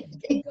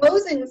 It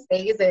goes in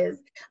phases.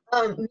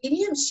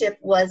 Mediumship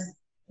was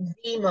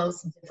the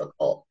most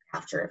difficult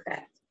after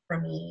effect for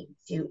me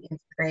to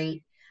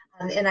integrate.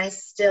 And I'm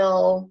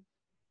still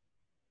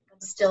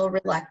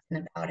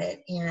reluctant about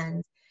it.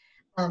 And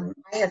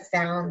I have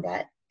found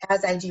that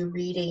as I do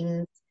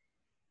readings,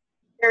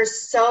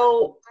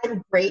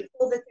 I'm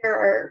grateful that there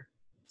are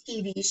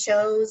TV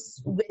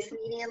shows with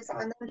mediums on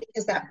them,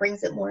 because that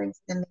brings it more into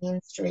the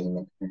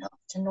mainstream and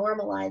helps to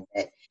normalize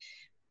it.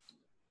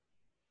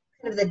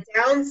 Kind of the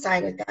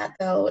downside of that,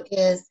 though,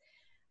 is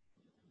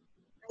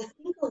I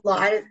think a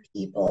lot of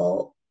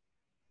people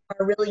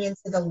are really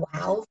into the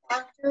wow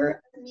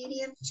factor of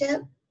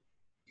mediumship.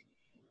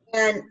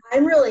 And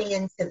I'm really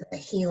into the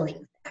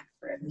healing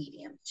factor of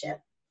mediumship.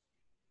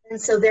 And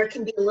so there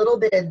can be a little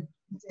bit of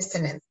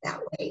dissonance that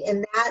way.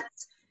 And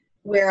that's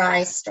where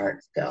I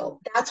start to go.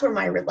 That's where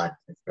my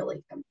reluctance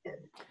really comes in.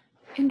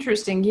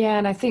 Interesting. Yeah.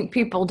 And I think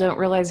people don't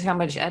realize how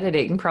much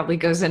editing probably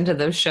goes into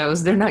those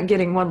shows. They're not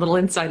getting one little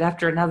insight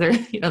after another.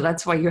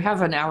 That's why you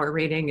have an hour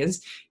reading,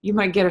 is you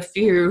might get a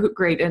few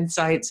great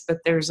insights, but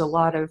there's a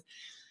lot of,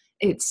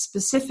 it's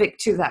specific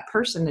to that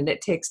person, and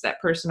it takes that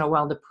person a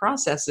while to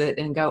process it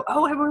and go,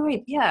 oh,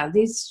 wait, yeah,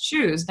 these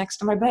shoes next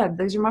to my bed,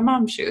 those are my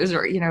mom's shoes,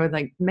 or,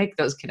 like make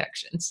those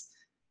connections.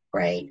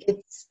 Right.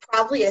 It's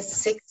probably a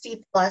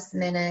 60+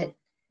 minute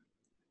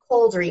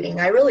cold reading.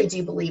 I really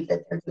do believe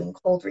that they're doing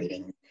cold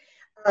readings.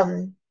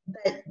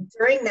 But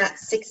during that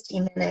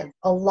 60 minutes,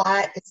 a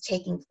lot is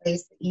taking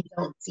place that you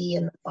don't see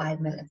in the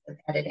 5 minutes of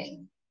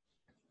editing.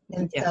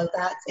 And so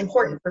that's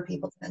important for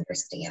people to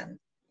understand.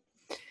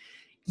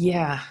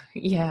 Yeah.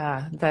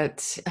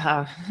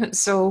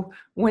 So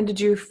when did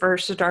you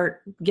first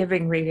start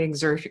giving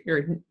readings, or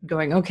you're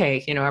going,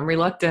 okay, I'm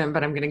reluctant,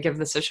 but I'm going to give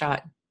this a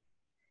shot?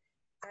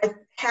 I've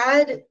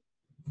had a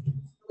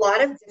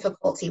lot of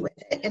difficulty with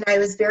it, and I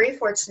was very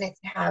fortunate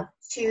to have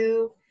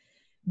two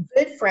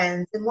good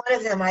friends, and one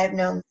of them I have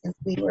known since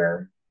we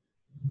were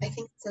in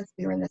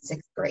the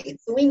 6th grade.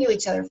 So we knew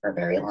each other for a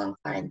very long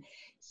time.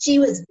 She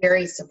was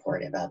very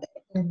supportive of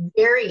it and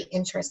very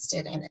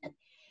interested in it.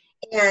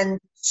 And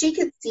she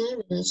could see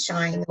me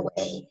shying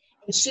away,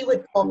 and she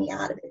would pull me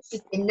out of it.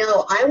 She'd say,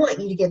 no, I want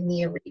you to give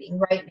me a reading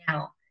right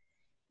now.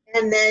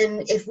 And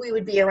then if we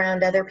would be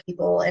around other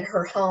people at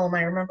her home,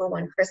 I remember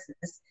one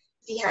Christmas,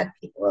 she had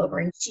people over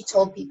and she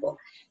told people,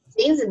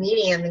 Jane's a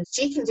medium and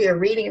she can do a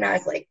reading. And I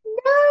was like,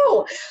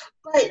 no.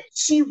 But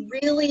she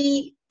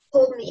really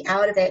pulled me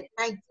out of it.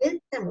 I did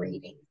some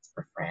readings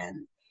for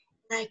friends,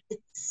 and I could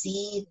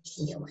see the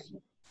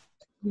healing.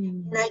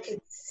 And I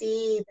could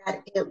see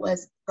that it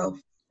was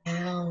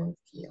profound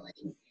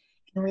healing.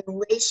 And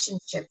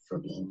relationships were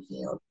being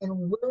healed, and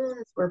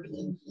wounds were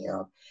being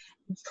healed,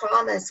 and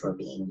traumas were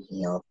being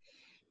healed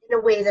in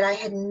a way that I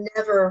had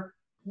never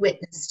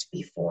witnessed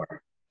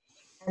before.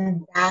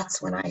 And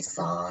that's when I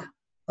saw,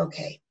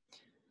 okay.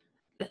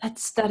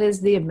 That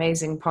is the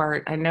amazing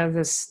part. I know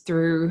this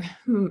through,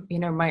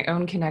 my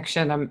own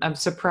connection. I'm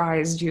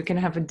surprised you can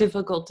have a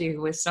difficulty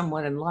with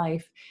someone in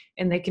life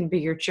and they can be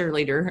your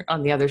cheerleader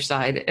on the other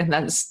side. And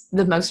that's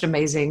the most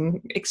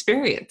amazing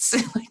experience,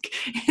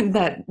 and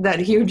that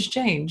huge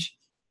change.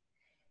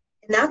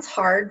 And that's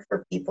hard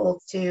for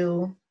people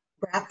to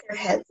wrap their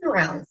heads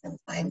around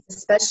sometimes,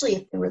 especially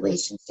if the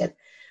relationship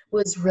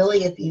was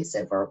really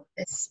abusive or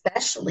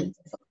especially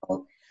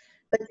difficult.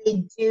 But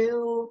they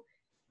do,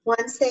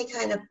 once they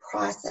kind of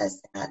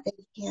process that,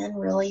 they can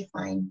really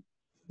find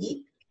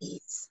deep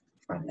peace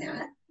from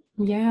that.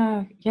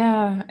 Yeah.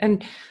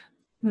 And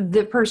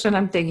the person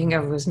I'm thinking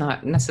of was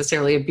not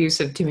necessarily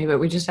abusive to me, but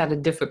we just had a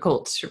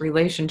difficult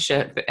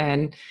relationship.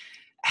 And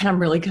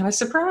I'm really kind of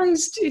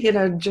surprised,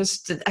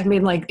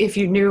 if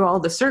you knew all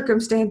the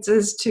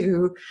circumstances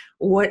to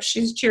what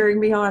she's cheering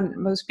me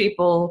on, most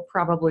people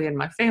probably in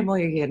my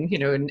family and,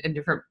 in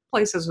different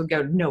places would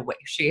go, no way,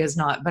 she is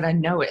not. But I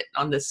know it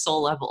on this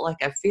soul level.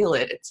 Like I feel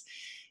it.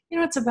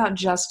 It's about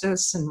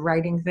justice and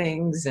righting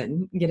things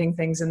and getting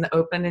things in the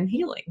open and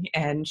healing.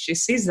 And she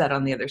sees that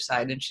on the other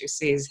side, and she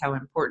sees how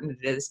important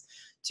it is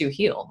to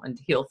heal and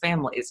to heal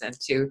families and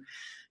to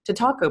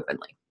talk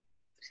openly.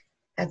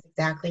 That's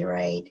exactly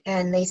right.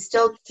 And they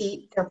still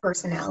keep their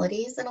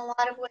personalities in a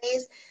lot of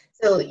ways,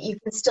 so you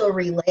can still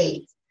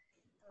relate.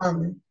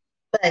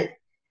 But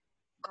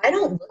I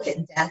don't look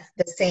at death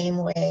the same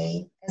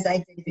way as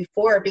I did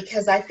before,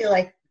 because I feel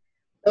like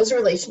those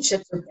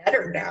relationships are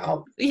better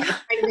now. Yeah.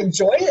 I kind of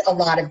enjoy a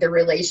lot of the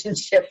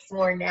relationships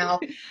more now,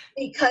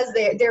 because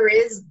there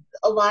is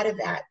a lot of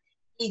that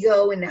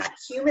ego and that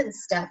human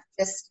stuff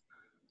just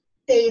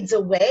fades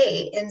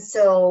away. And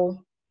so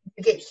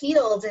you get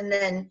healed, and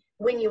then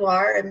when you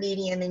are a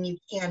medium and you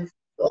can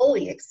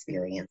fully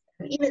experience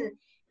them, even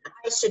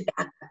I should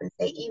back up and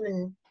say,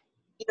 even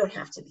you don't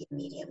have to be a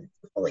medium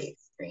to fully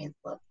experience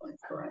loved ones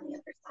who are on the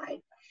other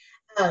side.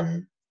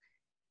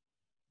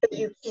 But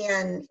you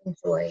can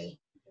enjoy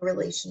the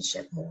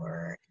relationship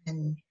more.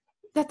 And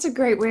That's a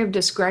great way of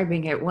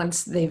describing it.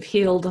 Once they've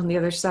healed on the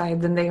other side,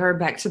 then they are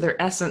back to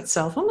their essence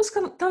self, almost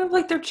kind of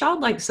like their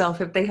childlike self.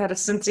 If they had a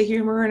sense of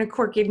humor and a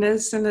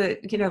quirkiness and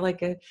a,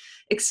 like a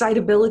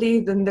excitability,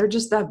 then they're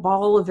just that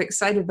ball of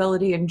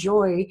excitability and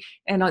joy.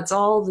 And it's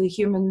all the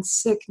human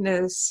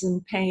sickness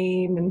and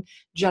pain and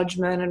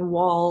judgment and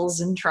walls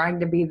and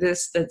trying to be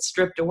this that's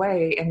stripped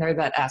away. And they're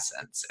that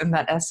essence. And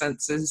that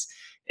essence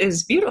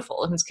is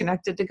beautiful and is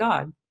connected to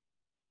God.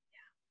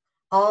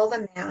 all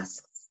the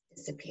masks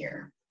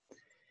disappear.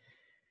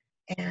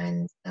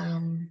 And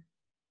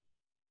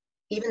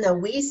even though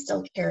we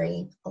still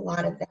carry a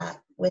lot of that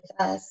with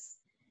us,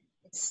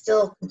 it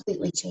still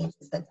completely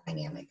changes the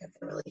dynamic of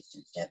the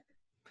relationship.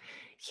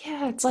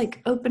 Yeah, it's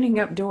like opening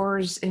up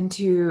doors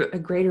into a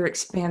greater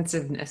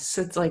expansiveness.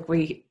 It's like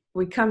we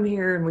come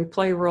here and we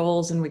play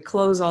roles and we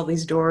close all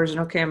these doors, and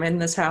okay, I'm in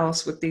this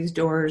house with these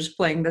doors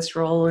playing this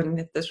role, and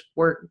at this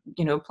work,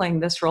 playing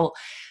this role.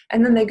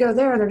 And then they go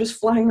there and they're just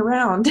flying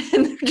around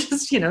and they're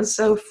just,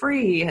 so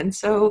free and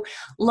so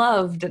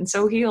loved and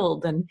so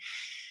healed. And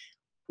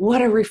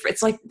what a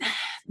it's like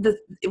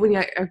when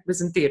I was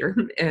in theater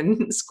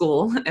in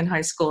school, in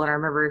high school, and I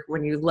remember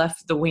when you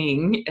left the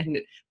wing, and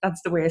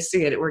that's the way I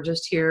see it. We're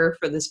just here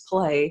for this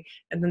play,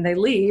 and then they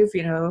leave,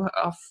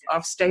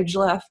 off stage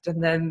left,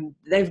 and then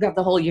they've got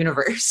the whole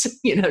universe,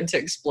 to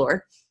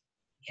explore.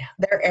 Yeah,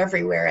 they're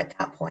everywhere at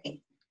that point.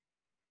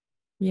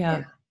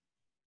 Yeah.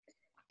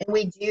 And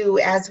we do,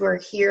 as we're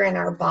here in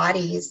our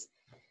bodies,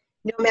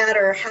 no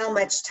matter how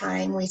much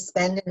time we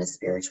spend in a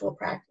spiritual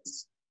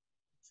practice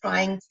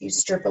trying to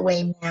strip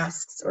away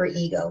masks or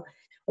ego,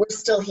 we're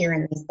still here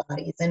in these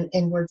bodies,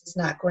 and we're just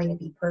not going to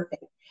be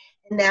perfect.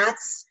 And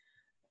that's,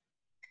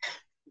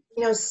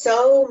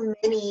 so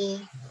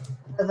many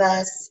of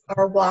us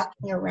are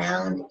walking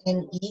around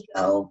in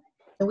ego,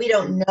 and we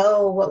don't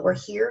know what we're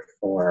here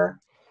for.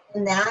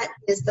 And that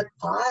is the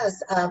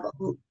cause of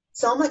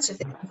so much of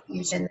the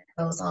confusion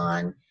that goes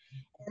on,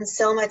 and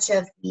so much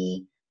of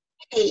the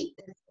hate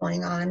that's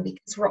going on,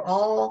 because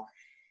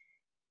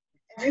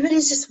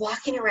everybody's just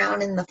walking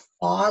around in the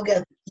fog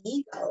of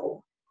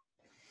ego.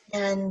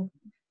 And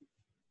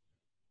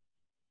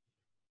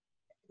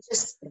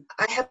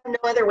I have no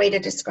other way to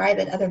describe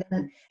it other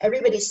than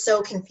everybody's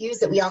so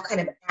confused that we all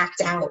kind of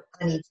act out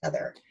on each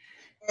other.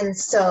 And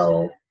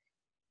so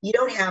you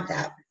don't have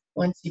that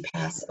once you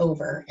pass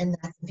over, and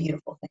that's a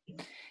beautiful thing.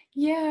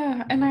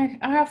 Yeah, and I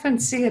often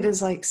see it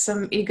as like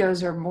some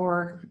egos are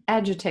more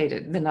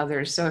agitated than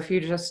others. So if you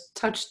just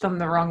touch them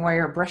the wrong way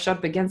or brush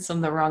up against them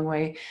the wrong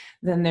way,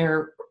 then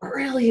they're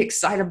really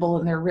excitable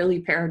and they're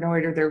really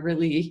paranoid, or they're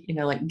really,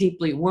 like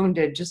deeply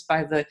wounded just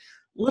by the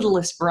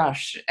littlest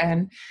brush.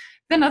 And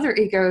then other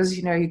egos,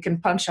 you can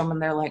punch them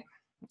and they're like,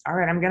 all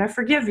right, I'm going to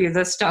forgive you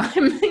this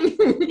time.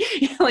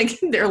 Like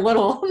they're a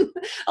little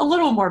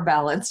more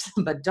balanced,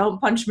 but don't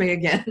punch me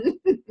again.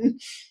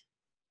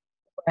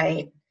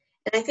 Right.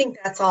 And I think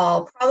that's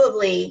all that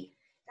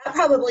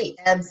probably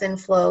ebbs and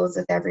flows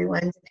with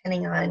everyone,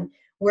 depending on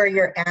where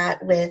you're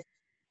at with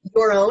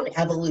your own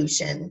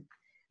evolution.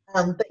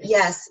 But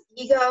yes,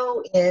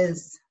 ego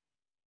is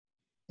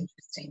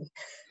interesting.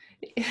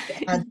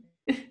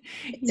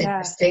 It's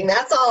interesting.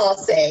 That's all I'll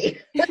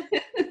say.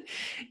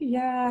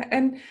 Yeah.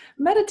 And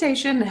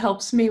meditation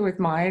helps me with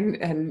mine.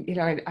 And,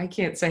 I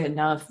can't say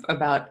enough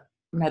about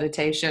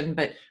meditation,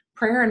 but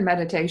prayer and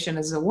meditation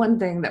is the one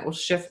thing that will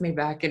shift me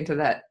back into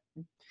that,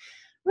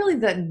 really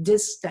that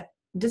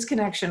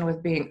disconnection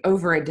with being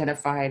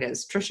over-identified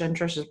as Trisha and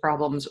Trisha's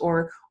problems,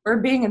 or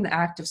being in the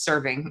act of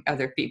serving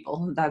other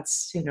people.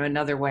 That's,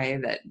 another way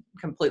that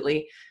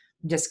completely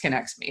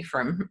disconnects me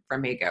from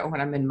ego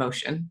when I'm in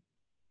motion.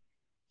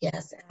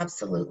 Yes,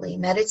 absolutely.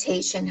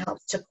 Meditation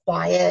helps to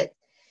quiet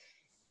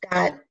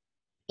that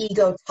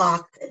ego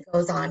talk that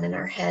goes on in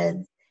our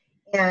heads,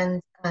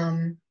 and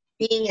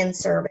being in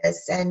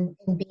service and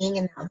being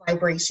in that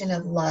vibration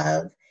of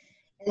love,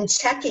 and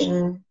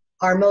checking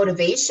our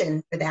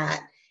motivation for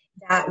that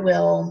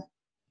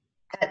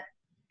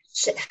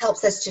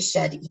helps us to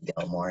shed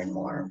ego more and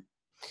more.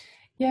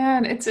 Yeah,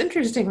 and it's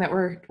interesting that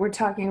we're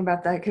talking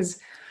about that, because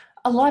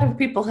a lot of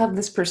people have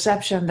this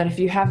perception that if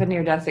you have a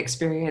near-death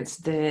experience,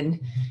 then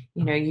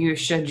you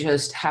should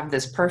just have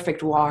this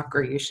perfect walk,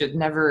 or you should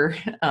never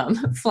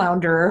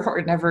flounder,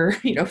 or never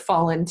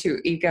fall into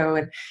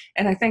ego.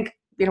 And I think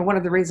one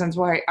of the reasons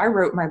why I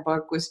wrote my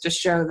book was to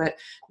show that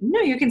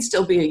no, you can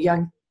still be a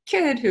young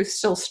kid who's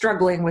still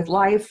struggling with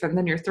life, and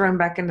then you're thrown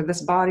back into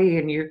this body,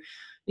 and you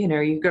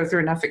go through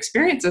enough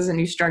experiences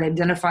and you start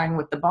identifying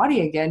with the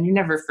body again. You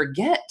never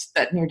forget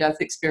that near-death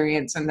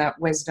experience and that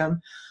wisdom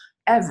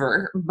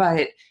ever,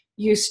 but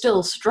you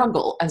still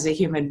struggle as a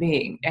human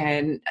being.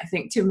 And I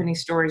think too many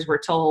stories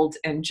were told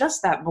in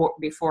just that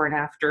before and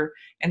after,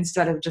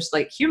 instead of just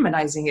like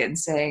humanizing it and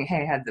saying,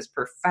 hey, I had this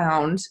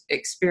profound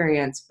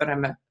experience, but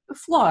I'm a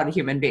flawed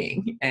human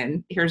being,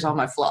 and here's all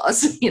my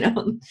flaws.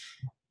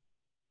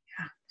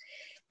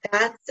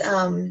 that's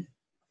that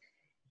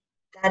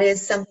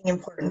is something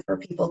important for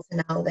people to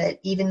know, that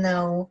even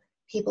though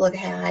people have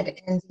had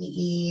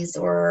NDEs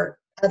or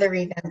other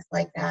events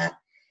like that,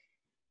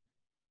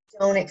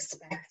 don't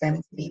expect them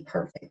to be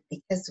perfect,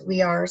 because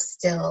we are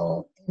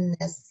still in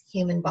this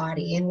human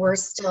body and we're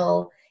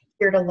still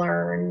here to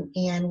learn,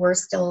 and we're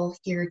still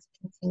here to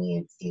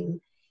continue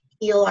to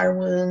heal our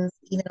wounds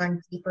even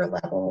on deeper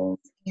levels.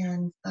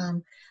 And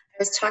I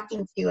was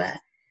talking to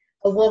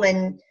a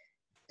woman,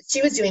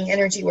 she was doing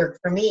energy work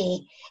for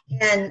me,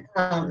 and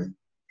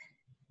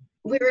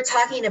we were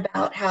talking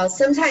about how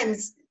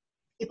sometimes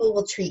people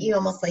will treat you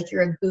almost like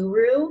you're a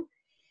guru,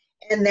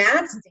 and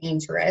that's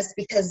dangerous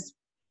because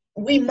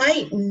we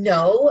might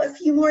know a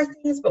few more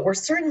things, but we're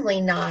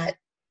certainly not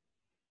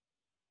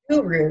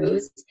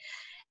gurus.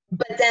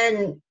 But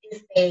then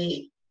if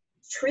they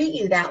treat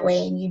you that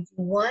way and you do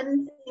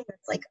one thing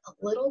that's like a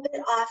little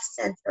bit off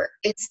center,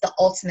 it's the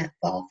ultimate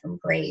fall from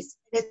grace.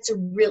 And it's a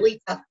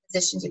really tough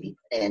position to be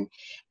put in.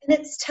 And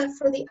it's tough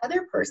for the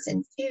other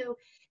person too,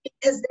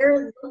 because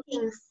they're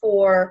looking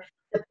for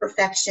the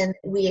perfection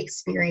that we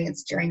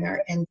experience during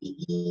our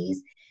NDEs.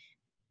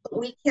 But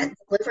we can't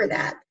deliver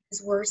that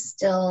because we're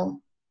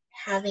still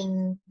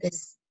having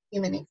this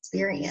human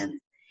experience.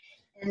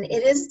 And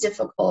it is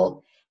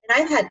difficult. And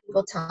I've had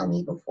people tell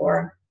me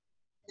before,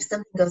 if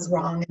something goes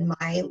wrong in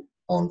my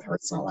own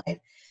personal life,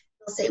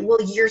 they'll say, well,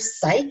 you're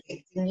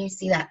psychic. Didn't you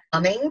see that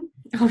coming?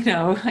 Oh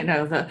no, I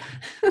know and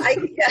I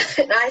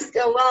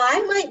go, well,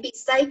 I might be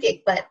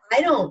psychic, but I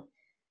don't.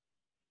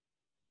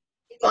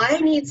 If I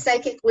need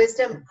psychic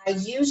wisdom, I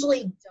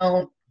usually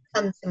don't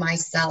come to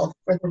myself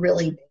for the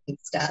really big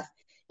stuff,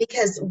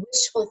 because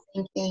wishful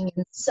thinking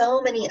and so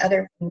many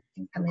other things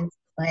can come into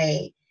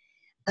play.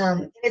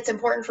 And it's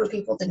important for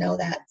people to know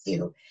that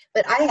too.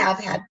 But I have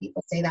had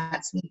people say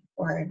that to me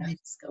before, and I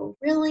just go,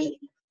 really?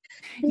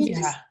 You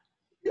just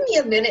give me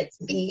a minute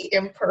to be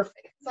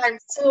imperfect. I'm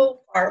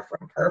so far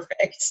from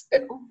perfect.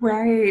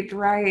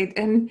 Right.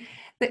 And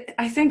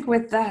I think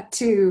with that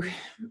too,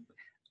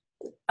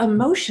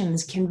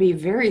 emotions can be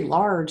very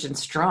large and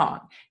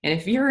strong. And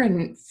if you're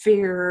in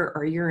fear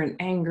or you're in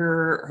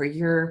anger or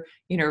you're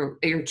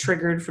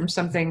triggered from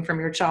something from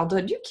your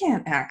childhood, you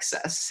can't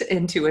access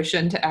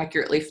intuition to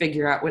accurately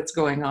figure out what's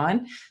going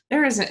on.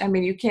 There isn't, I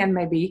mean, you can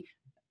maybe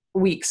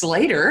weeks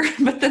later,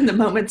 but then the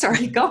moment's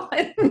already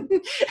gone.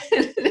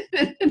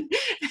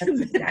 That's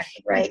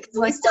exactly right.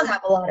 We still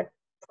have a lot of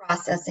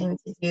processing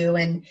to do.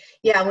 And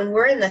yeah, when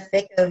we're in the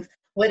thick of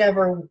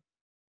whatever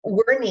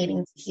we're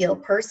needing to heal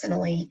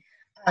personally,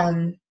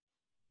 you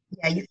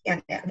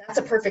can't. That's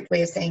a perfect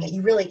way of saying it.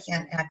 You really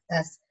can't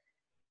access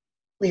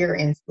clear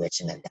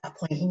intuition at that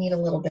point. You need a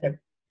little bit of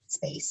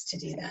space to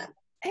do that.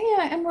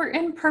 Yeah, and we're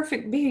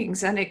imperfect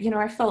beings. And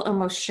I felt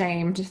almost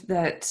shamed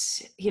that,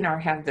 I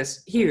had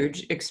this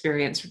huge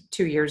experience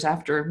 2 years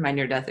after my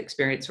near-death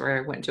experience where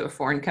I went to a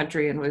foreign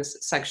country and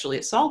was sexually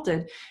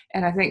assaulted.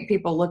 And I think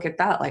people look at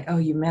that like, oh,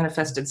 you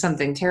manifested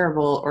something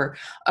terrible, or,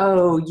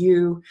 oh,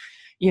 you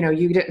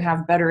didn't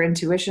have better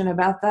intuition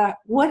about that.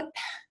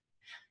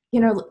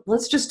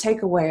 Let's just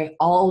take away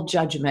all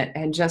judgment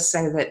and just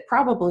say that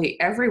probably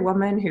every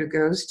woman who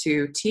goes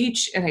to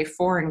teach in a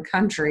foreign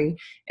country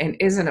and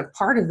isn't a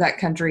part of that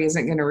country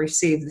isn't going to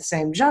receive the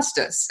same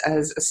justice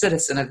as a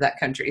citizen of that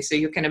country. So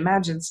you can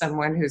imagine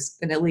someone who's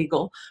an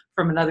illegal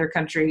from another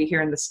country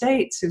here in the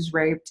States who's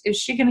raped. Is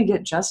she going to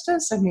get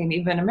justice? I mean,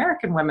 even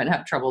American women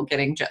have trouble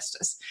getting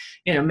justice,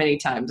 many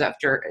times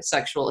after a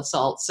sexual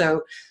assault.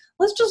 So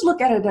let's just look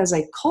at it as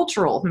a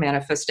cultural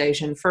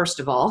manifestation, first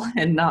of all,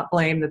 and not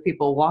blame the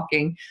people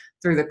walking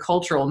through the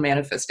cultural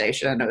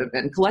manifestation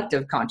and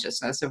collective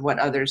consciousness of what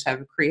others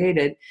have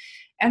created.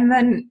 And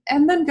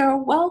then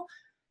go, well,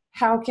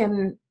 how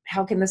can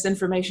this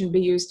information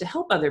be used to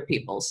help other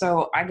people?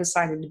 So I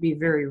decided to be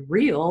very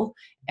real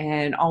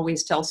and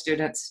always tell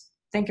students,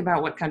 think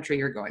about what country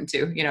you're going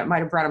to. It might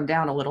have brought them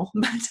down a little,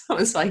 but I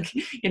was like,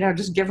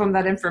 just give them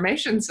that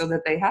information so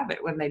that they have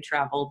it when they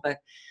travel. But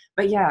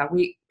yeah,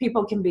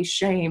 people can be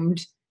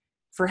shamed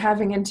for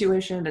having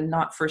intuition and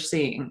not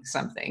foreseeing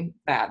something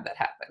bad that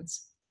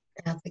happens.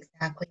 That's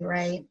exactly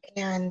right.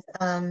 And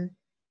the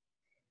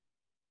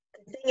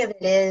thing of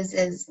it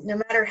is no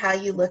matter how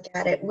you look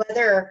at it,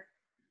 whether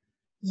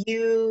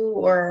you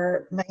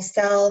or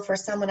myself or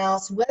someone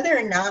else, whether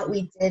or not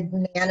we did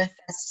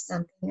manifest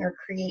something or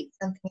create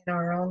something in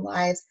our own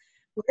lives,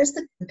 where's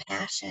the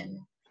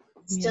compassion?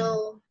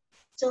 Still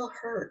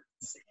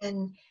hurts.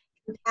 And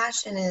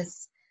compassion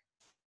is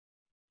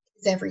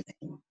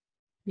everything.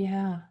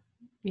 Yeah.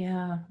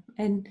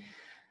 And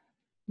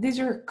these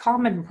are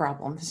common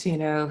problems,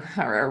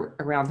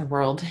 around the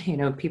world.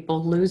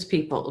 People lose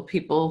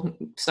people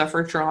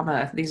suffer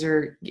trauma.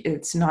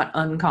 It's not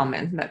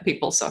uncommon that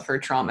people suffer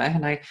trauma.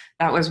 And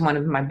that was one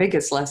of my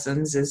biggest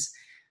lessons, is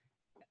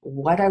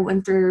what I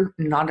went through,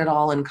 not at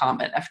all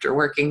uncommon after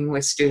working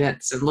with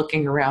students and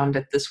looking around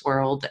at this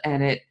world.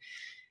 And it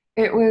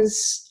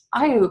was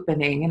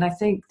eye-opening. And I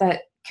think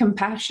that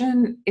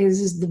compassion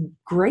is the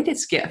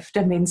greatest gift.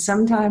 I mean,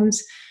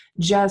 sometimes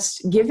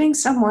just giving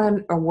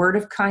someone a word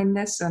of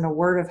kindness and a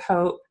word of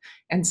hope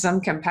and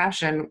some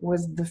compassion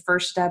was the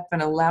first step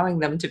in allowing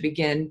them to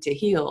begin to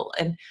heal.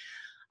 And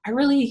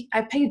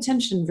I pay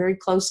attention very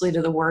closely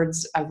to the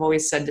words I've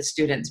always said to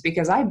students,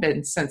 because I've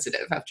been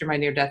sensitive after my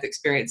near death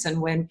experience.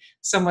 And when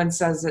someone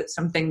says that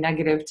something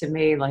negative to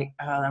me, like,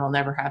 oh, that'll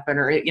never happen,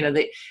 or,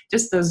 they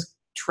just those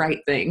trite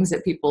things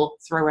that people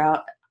throw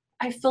out,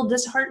 I feel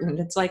disheartened.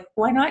 It's like,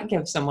 why not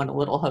give someone a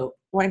little hope?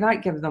 Why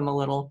not give them a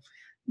little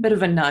bit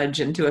of a nudge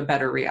into a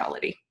better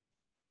reality?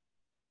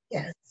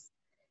 Yes.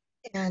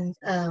 And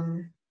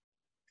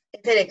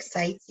if it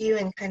excites you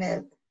and kind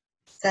of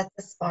sets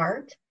a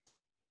spark,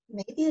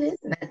 maybe it is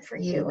meant for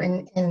you,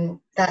 and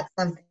that's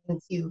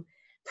something to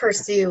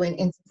pursue and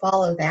to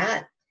follow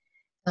that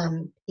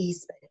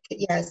piece. But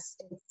yes,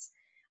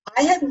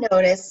 I have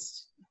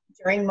noticed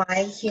during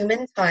my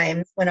human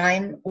times when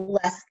I'm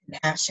less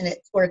compassionate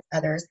towards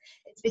others,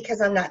 it's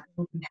because I'm not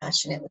being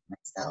compassionate with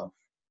myself.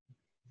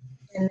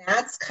 And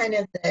that's kind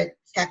of the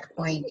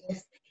checkpoint.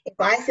 If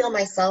I feel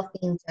myself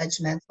being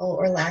judgmental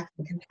or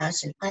lacking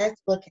compassion, I have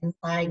to look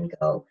inside and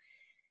go,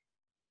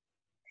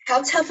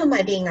 how tough am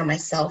I being on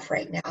myself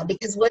right now?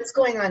 Because what's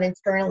going on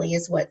internally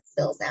is what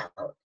spills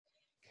out.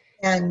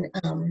 And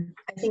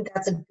I think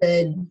that's a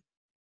good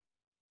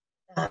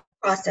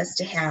process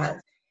to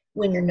have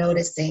when you're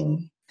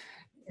noticing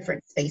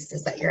different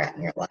spaces that you're at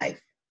in your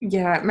life.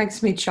 Yeah, it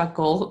makes me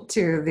chuckle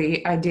to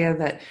the idea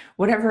that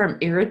whatever I'm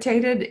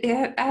irritated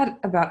at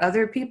about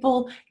other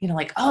people,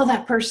 like, oh,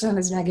 that person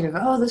is negative.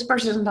 Oh, this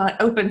person is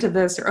not open to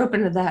this or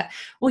open to that.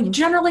 Well,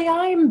 generally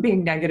I'm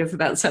being negative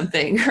about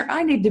something, or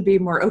I need to be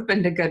more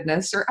open to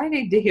goodness, or I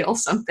need to heal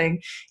something.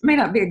 It may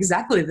not be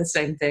exactly the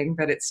same thing,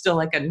 but it's still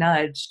like a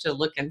nudge to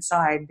look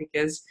inside,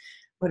 because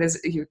what is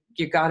it?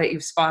 You got it,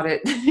 you've spotted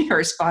it,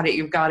 or spot it,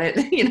 you've got it,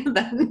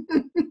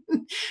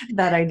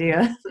 that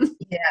idea.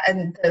 Yeah,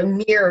 and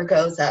the mirror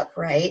goes up,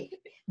 right?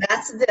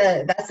 That's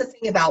the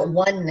thing about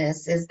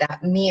oneness, is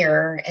that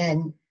mirror,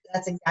 and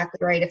that's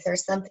exactly right. If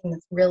there's something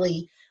that's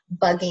really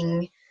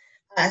bugging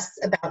us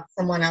about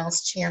someone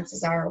else,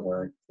 chances are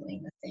we're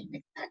doing the same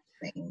exact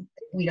thing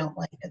that we don't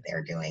like that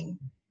they're doing.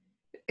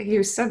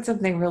 You said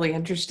something really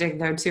interesting,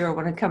 though, too. I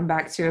want to come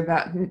back to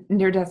about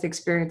near-death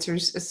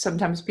experiencers.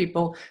 Sometimes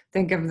people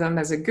think of them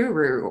as a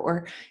guru,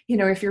 or,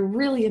 if you're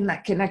really in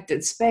that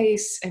connected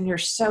space and you're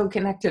so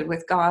connected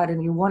with God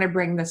and you want to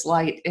bring this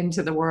light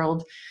into the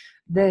world,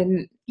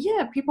 then,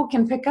 yeah, people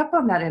can pick up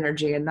on that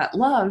energy, and that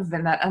love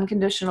and that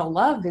unconditional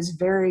love is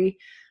very,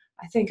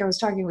 I think I was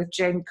talking with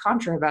Jane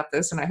Contra about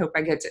this, and I hope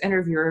I get to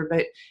interview her,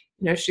 but,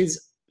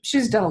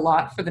 she's done a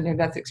lot for the near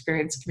death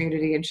experience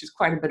community, and she's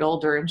quite a bit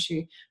older, and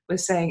she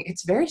was saying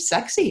it's very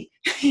sexy,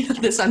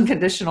 this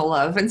unconditional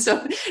love. And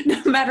so no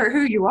matter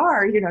who you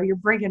are, you're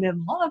bringing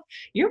in love,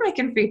 you're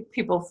making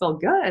people feel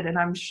good. And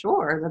I'm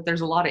sure that there's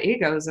a lot of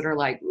egos that are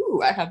like,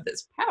 ooh, I have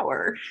this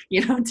power,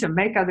 to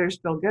make others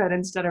feel good,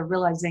 instead of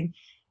realizing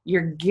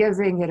you're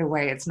giving it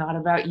away. It's not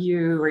about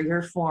you or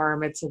your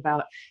form. It's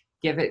about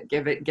give it,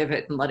 give it, give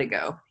it, and let it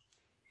go.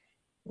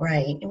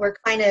 Right. And we're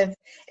kind of,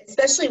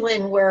 especially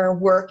when we're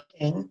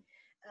working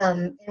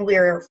and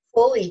we're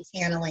fully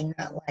channeling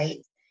that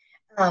light,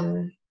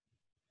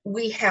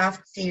 we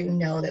have to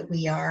know that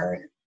we are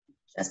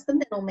just the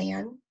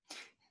middleman.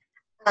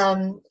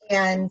 And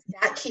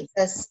that keeps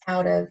us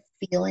out of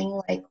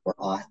feeling like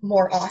we're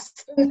more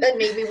awesome than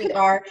maybe we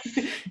are.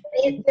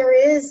 There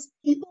is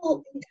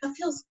people, that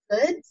feels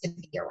good to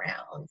be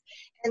around.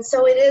 And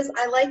so it is,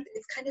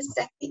 it's kind of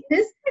sexy. It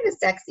is kind of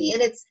sexy.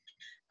 And it's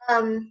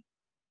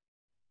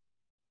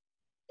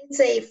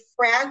a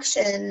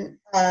fraction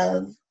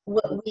of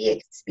what we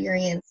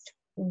experienced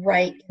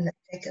right in the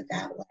thick of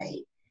that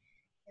light.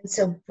 And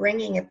so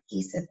bringing a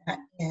piece of that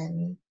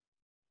in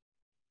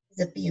is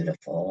a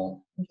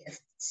beautiful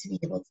gift to be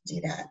able to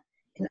do that.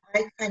 And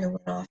I kind of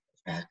went off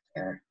the track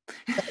there.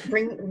 But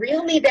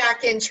reel me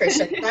back in,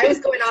 Trisha, because I was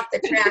going off the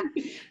track.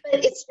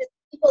 But it's just,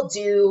 people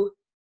do,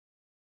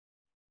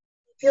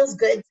 it feels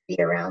good to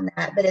be around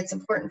that. But it's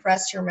important for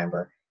us to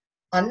remember,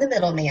 I'm the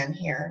middleman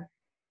here.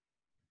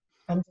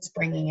 I'm just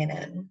bringing it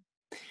in.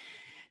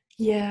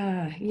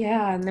 Yeah.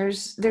 And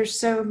there's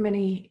so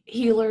many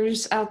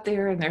healers out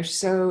there, and there's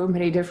so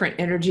many different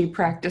energy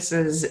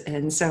practices.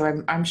 And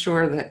so I'm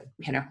sure that,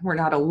 we're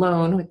not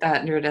alone with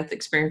that. Near-death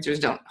experiencers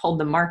don't hold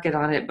the market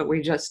on it, but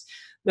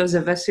those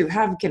of us who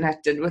have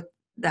connected with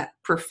that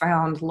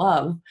profound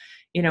love,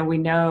 we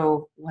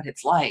know what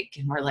it's like.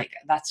 And we're like,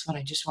 that's what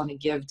I just want to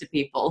give to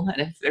people.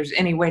 And if there's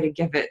any way to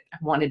give it, I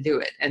want to do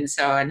it. And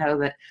so I know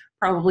that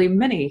probably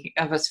many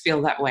of us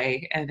feel that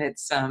way. And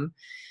it's a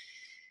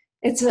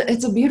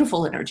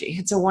beautiful energy.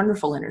 It's a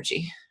wonderful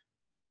energy.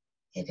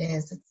 It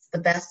is. It's the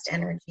best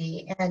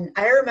energy. And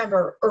I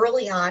remember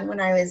early on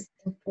when I was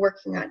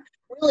working on,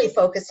 really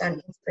focused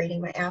on integrating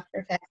my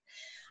after effects,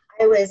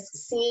 I was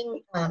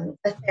seeing a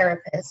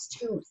therapist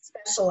who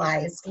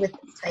specialized with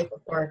this type of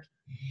work.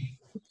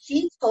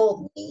 She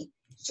told me,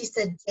 she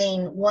said,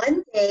 Jane,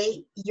 one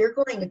day you're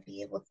going to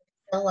be able to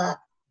fill up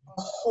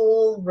a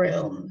whole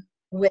room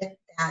with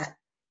that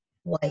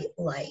white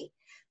light,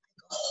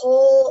 a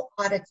whole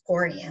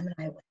auditorium. And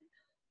I went,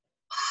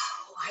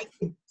 oh, I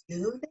could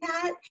do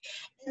that?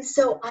 And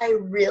so I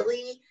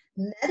really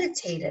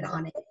meditated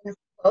on it and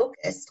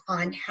focused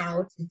on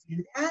how to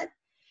do that.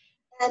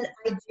 And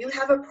I do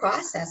have a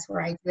process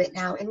where I do it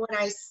now. And when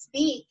I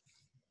speak,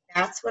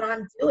 that's what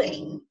I'm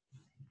doing.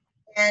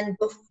 And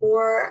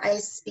before I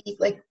speak,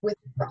 like with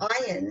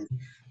Brian,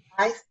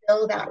 I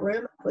fill that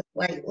room up with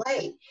white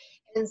light.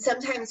 And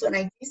sometimes when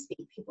I do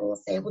speak, people will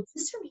say, well,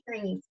 just from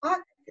hearing you talk,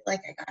 I feel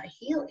like I got a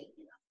healing.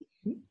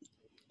 You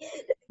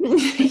know?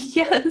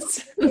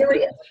 Yes.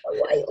 Area with the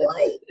white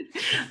light.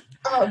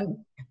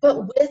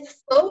 But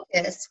with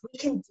focus, we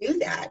can do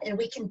that and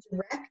we can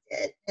direct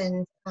it.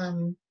 And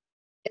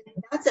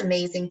that's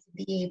amazing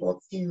to be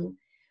able to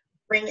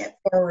bring it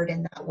forward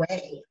in that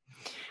way.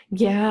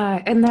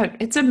 Yeah, and that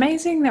it's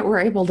amazing that we're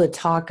able to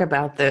talk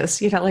about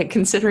this, like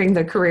considering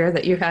the career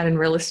that you had in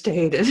real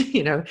estate.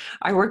 And,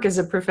 I work as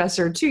a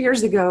professor. 2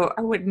 years ago,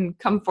 I wouldn't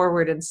come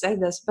forward and say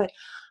this, but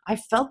I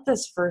felt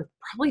this for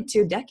probably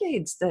 2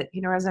 decades that,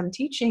 as I'm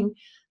teaching,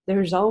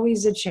 there's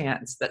always a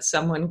chance that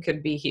someone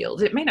could be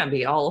healed. It may not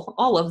be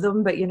all of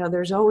them, but,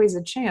 there's always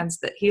a chance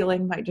that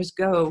healing might just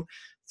go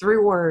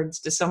through words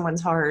to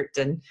someone's heart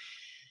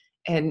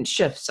and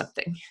shift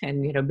something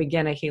and,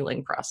 begin a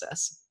healing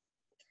process.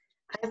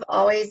 I've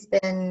always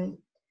been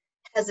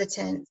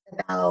hesitant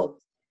about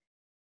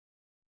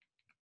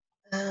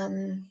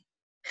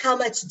how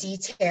much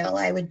detail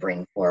I would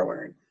bring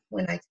forward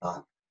when I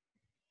talk,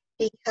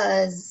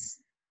 because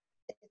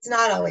it's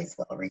not always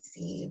well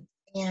received.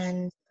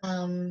 And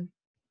but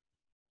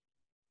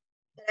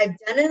I've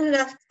done it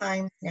enough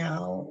times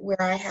now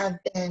where I have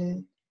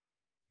been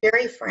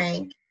very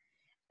frank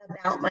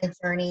about my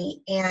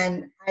journey,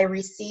 and I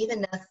receive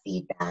enough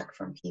feedback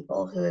from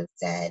people who have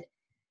said,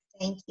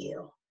 thank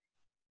you.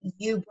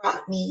 You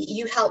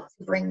helped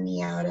to bring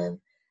me out of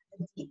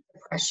a deep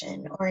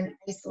depression or an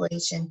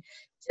isolation.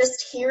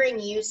 Just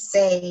hearing you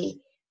say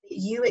that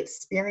you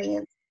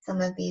experienced some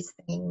of these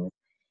things,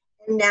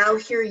 and now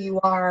here you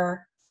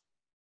are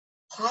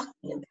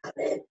talking about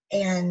it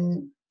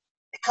and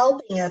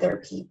helping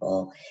other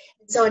people.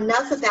 And so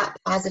enough of that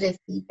positive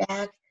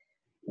feedback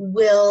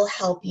will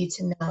help you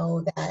to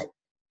know that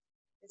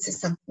this is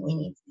something we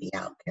need to be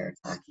out there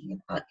talking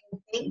about.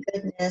 And thank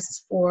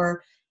goodness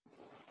for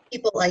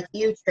people like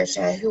you,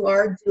 Tricia, who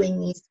are doing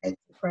these types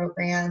of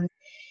programs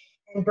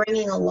and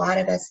bringing a lot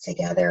of us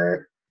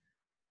together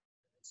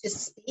to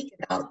speak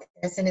about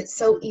this. And it's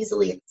so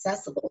easily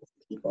accessible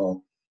to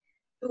people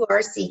who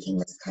are seeking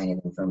this kind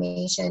of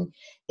information,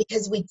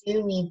 because we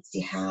do need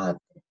to have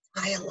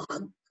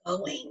dialogue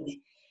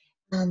going,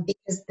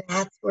 because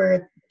that's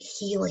where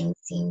healing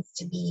seems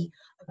to be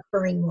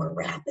occurring more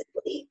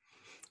rapidly.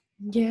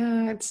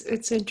 Yeah,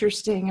 it's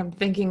interesting. I'm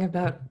thinking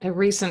about a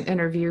recent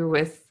interview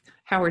with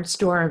Howard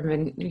Storm,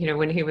 and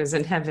when he was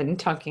in heaven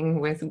talking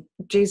with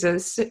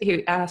Jesus,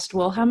 he asked,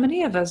 well, how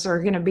many of us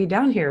are going to be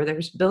down here?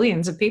 There's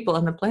billions of people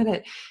on the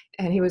planet.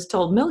 And he was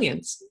told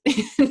millions.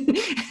 And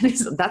he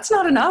said, that's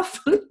not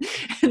enough.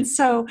 And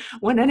so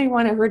when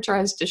anyone ever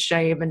tries to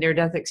shame a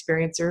near-death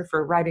experiencer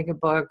for writing a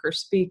book or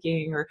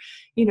speaking or,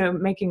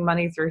 making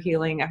money through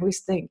healing, I always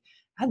think,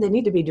 God, they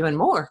need to be doing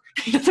more.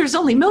 There's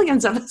only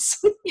millions of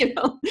us. We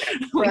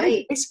Right.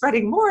 need to be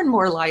spreading more and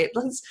more light.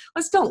 Let's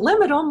don't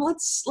limit them.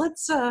 Let's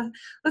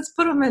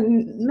put them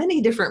in many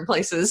different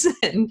places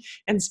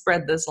and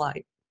spread this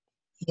light.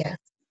 Yes.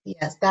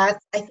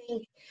 That's, I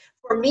think,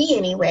 for me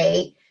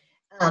anyway,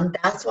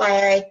 that's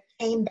why I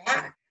came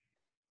back,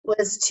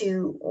 was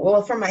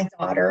for my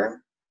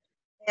daughter,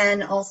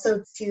 and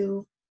also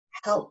to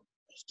help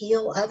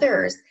heal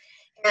others.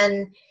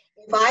 And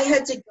if I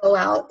had to go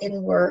out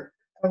and work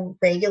a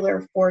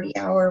regular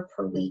 40-hour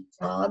per week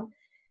job,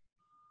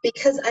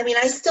 because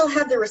I still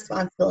have the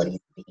responsibilities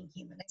of being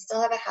human. I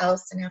still have a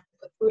house and have to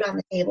put food on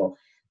the table.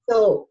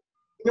 So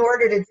in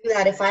order to do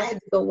that, if I had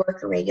to go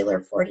work a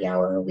regular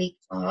 40-hour a week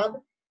job,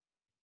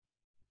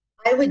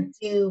 I would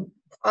do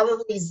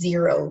probably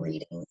 0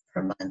 readings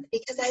per month,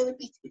 because I would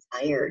be too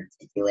tired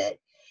to do it.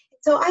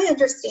 So I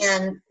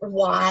understand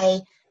why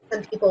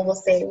some people will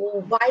say,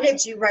 well, why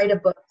did you write a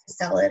book to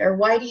sell it? Or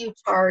why do you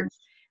charge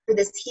for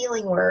this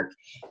healing work?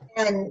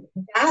 And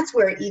that's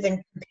where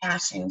even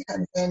compassion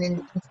comes in, and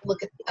to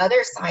look at the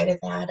other side of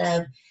that,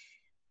 of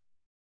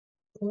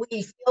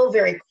we feel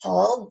very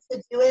called to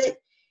do it,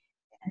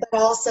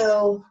 but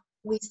also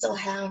we still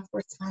have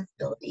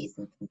responsibilities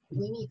and things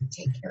we need to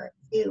take care of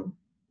too.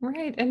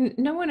 Right. And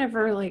no one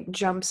ever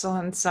jumps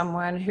on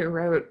someone who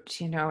wrote,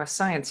 a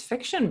science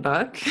fiction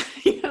book.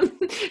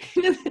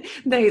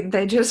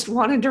 They just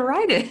wanted to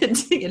write it,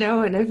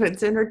 and if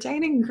it's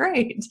entertaining,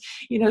 great.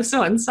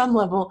 So on some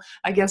level,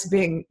 I guess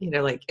being,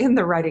 in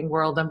the writing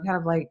world, I'm kind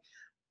of like,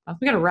 I'm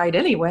going to write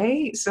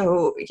anyway.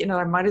 So,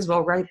 I might as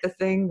well write the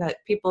thing that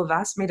people have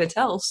asked me to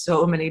tell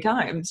so many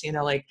times,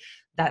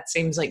 that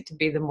seems like to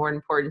be the more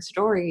important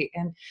story.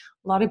 And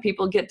a lot of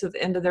people get to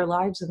the end of their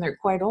lives and they're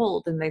quite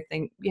old and they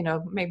think,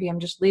 maybe I'm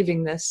just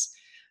leaving this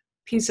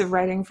piece of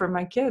writing for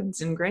my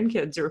kids and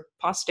grandkids or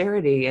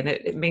posterity. And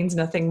it means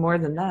nothing more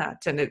than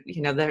that. And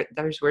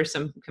there's where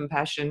some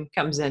compassion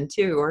comes in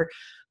too. Or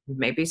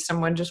maybe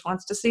someone just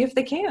wants to see if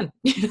they can,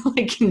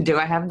 like, do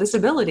I have this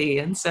ability?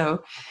 And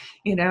so,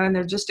 and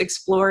they're just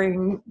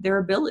exploring their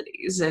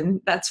abilities, and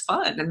that's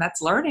fun, and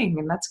that's learning,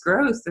 and that's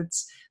growth.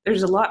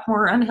 There's a lot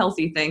more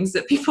unhealthy things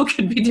that people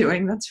could be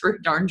doing. That's for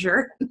darn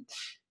sure.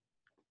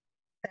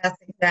 That's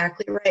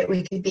exactly right.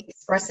 We could be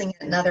expressing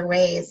it in other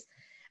ways.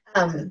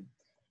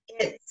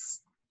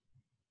 It's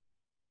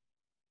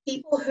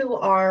people who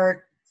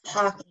are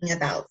talking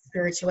about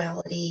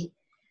spirituality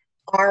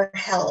are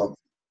held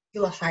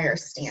to a higher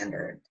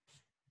standard.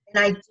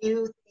 And I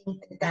do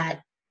think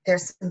that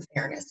there's some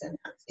fairness in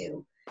that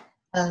too.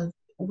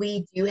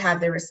 We do have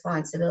the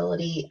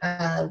responsibility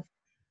of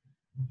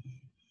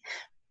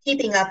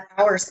keeping up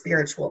our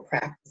spiritual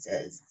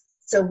practices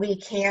so we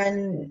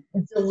can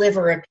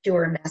deliver a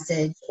pure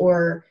message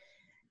or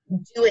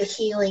do a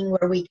healing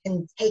where we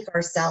can take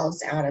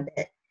ourselves out of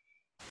it.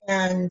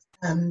 And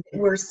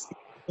we're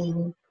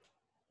speaking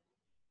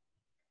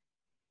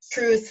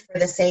truth for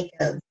the sake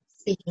of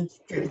speaking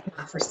truth,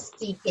 not for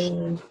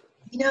seeking.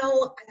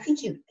 I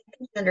think you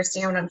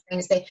understand what I'm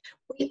trying to say.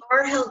 We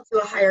are held to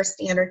a higher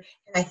standard,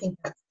 and I think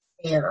that's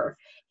fair.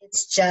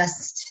 It's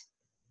just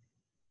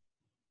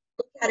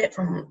look at it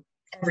from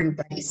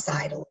everybody's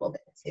side a little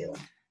bit too.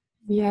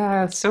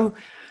 Yeah. So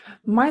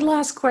my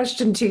last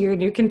question to you,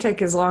 and you can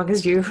take as long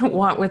as you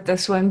want with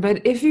this one,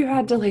 but if you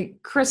had to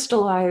like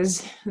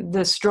crystallize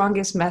the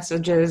strongest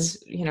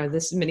messages,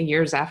 this many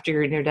years after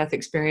your near-death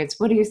experience,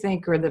 what do you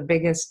think are the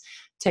biggest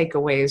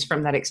takeaways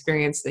from that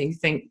experience that you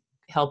think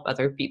help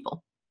other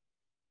people?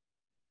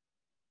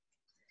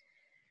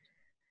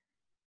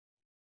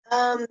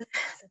 That's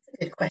a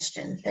good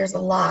question. There's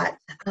a lot.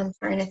 I'm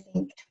trying to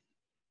think.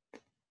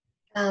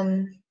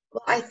 Well,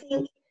 I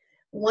think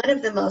one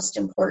of the most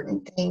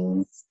important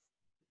things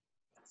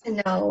to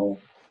know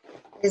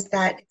is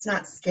that it's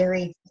not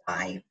scary to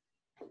die.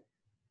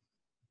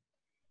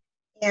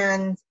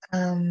 And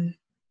I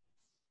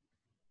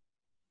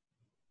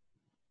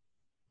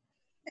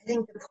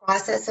think the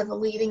process of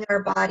leaving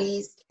our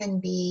bodies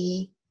can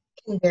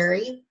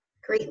vary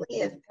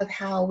greatly of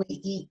how we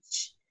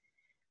each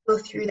go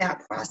through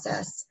that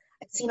process.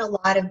 I've seen a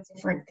lot of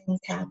different things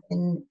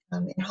happen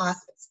in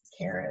hospice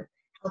care,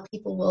 how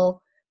people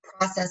will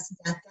process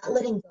death, that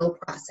letting go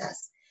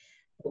process.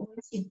 But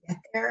once you get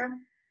there,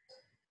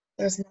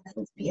 there's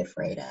nothing to be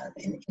afraid of.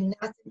 And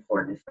that's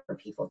important for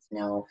people to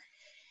know.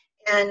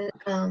 And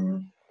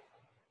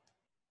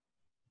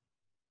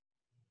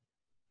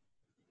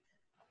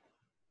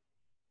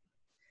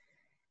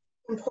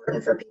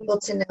important for people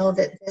to know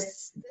that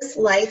this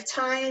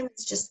lifetime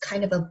is just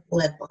kind of a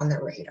blip on the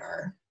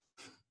radar.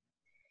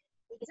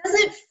 It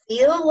doesn't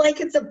feel like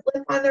it's a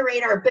blip on the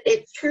radar, but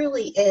it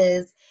truly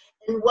is.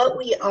 And what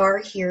we are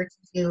here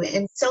to do,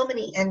 and so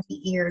many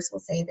NDEers will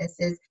say this,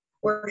 is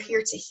we're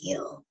here to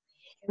heal.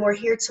 And we're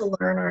here to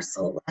learn our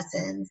soul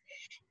lessons.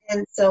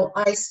 And so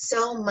I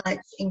so much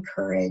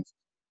encourage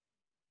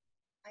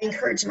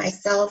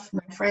myself,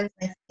 my friends,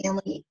 my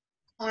family,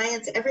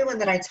 clients, everyone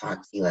that I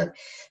talk to of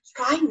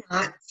try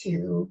not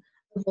to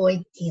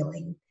avoid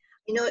healing.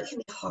 I know it can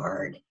be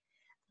hard.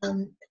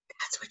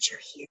 That's what you're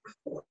here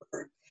for.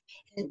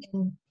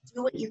 And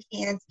do what you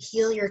can to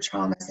heal your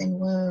traumas and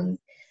wounds,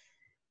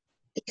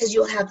 because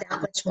you'll have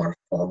that much more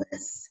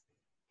fullness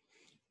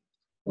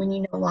when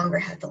you no longer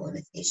have the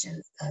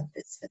limitations of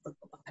this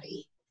physical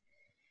body.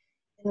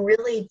 And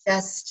really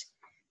just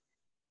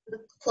the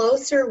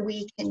closer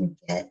we can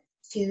get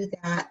to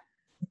that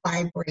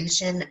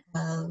vibration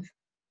of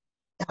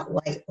that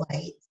white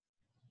light,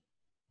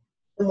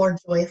 the more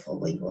joyful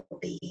we will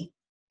be,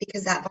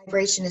 because that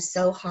vibration is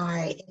so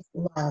high. It's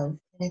love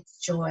and it's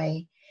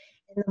joy.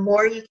 And the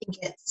more you can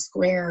get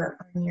square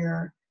on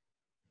your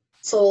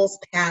soul's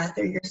path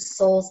or your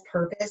soul's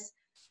purpose,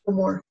 the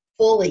more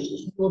fully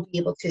you will be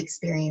able to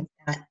experience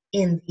that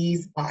in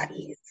these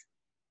bodies.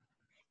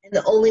 And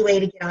the only way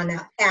to get on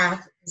that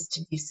path is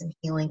to do some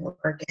healing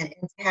work and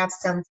to have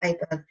some type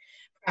of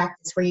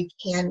practice where you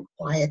can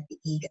quiet the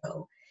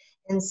ego.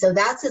 And so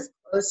that's as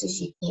close as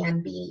you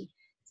can be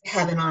to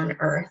heaven on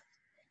earth,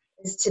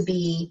 is to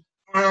be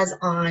as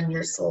on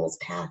your soul's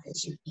path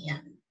as you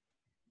can.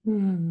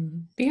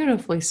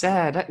 Beautifully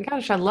said.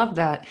 Gosh, I love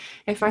that.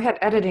 If I had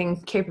editing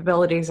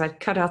capabilities, I'd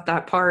cut out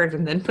that part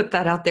and then put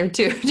that out there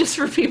too, just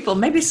for people.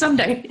 Maybe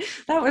someday.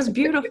 That was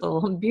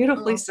beautiful,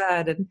 beautifully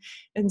said,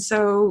 and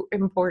so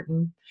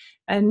important.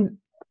 And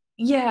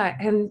yeah,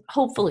 and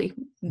hopefully,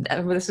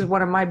 this is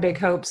one of my big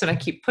hopes, and I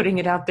keep putting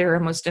it out there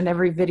almost in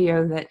every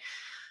video, that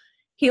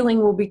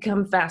healing will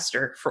become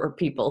faster for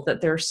people,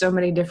 that there are so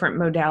many different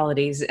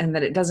modalities, and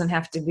that it doesn't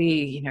have to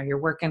be, you're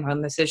working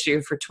on this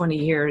issue for 20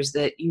 years,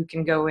 that you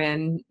can go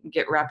in,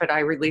 get rapid eye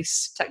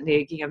release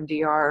technique,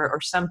 EMDR, or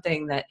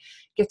something that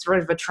gets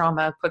rid of a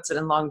trauma, puts it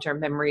in long-term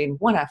memory in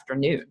one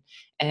afternoon.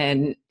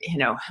 And,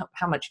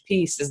 how much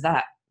peace is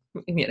that,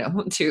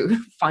 to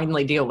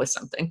finally deal with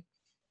something.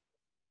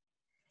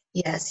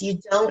 Yes, you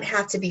don't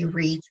have to be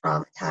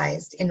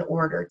re-traumatized in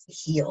order to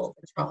heal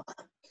the trauma.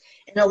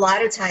 And a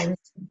lot of times,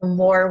 the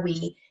more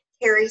we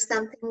carry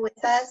something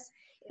with us,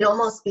 it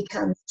almost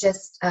becomes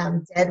just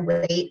dead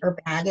weight or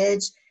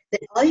baggage,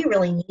 that all you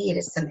really need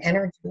is some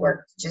energy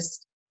work to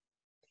just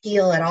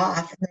peel it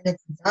off, and then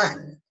it's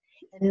done.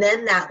 And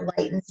then that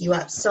lightens you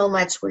up so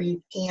much where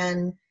you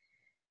can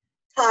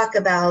talk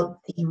about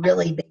the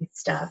really big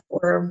stuff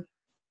or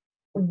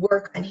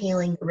work on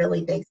healing the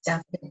really big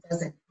stuff, and it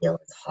doesn't feel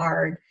as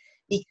hard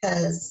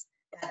because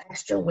that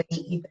extra weight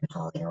you've been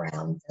hauling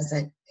around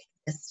doesn't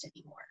exist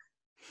anymore.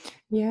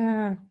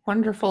 Yeah,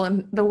 wonderful.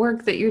 And the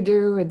work that you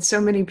do and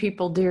so many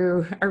people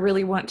do, I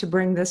really want to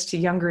bring this to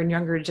younger and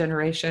younger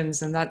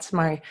generations. And that's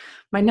my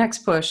next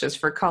push, is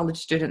for college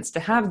students to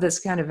have this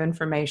kind of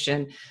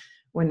information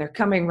when they're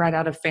coming right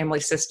out of family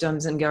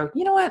systems and go,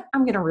 you know what,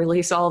 I'm going to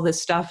release all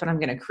this stuff and I'm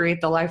going to create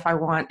the life I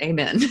want.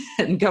 Amen.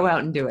 And go out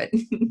and do it.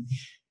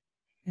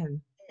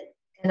 And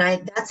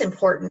That's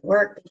important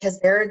work because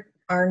they're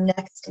our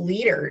next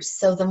leaders.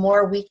 So the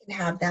more we can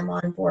have them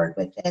on board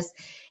with this,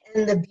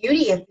 and the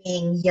beauty of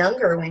being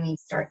younger when you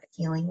start the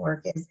healing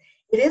work is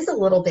it is a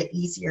little bit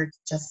easier to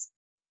just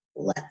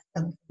let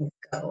some things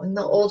go. And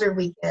the older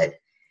we get,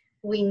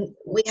 we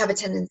have a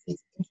tendency to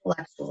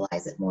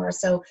intellectualize it more.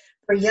 So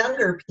for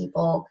younger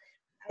people,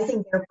 I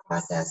think their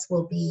process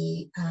will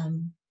be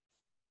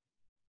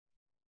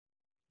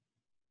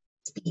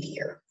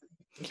speedier.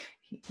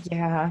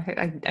 yeah,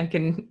 I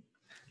can.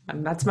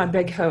 That's my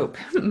big hope.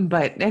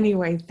 But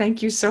anyway,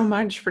 thank you so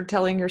much for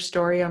telling your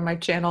story on my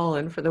channel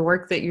and for the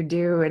work that you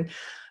do. And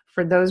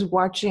for those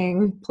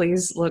watching,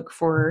 please look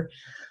for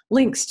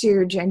links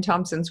to Jane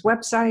Thompson's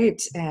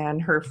website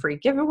and her free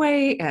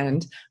giveaway.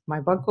 And my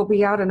book will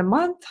be out in a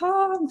month.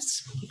 Oh, I'm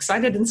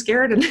excited and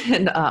scared.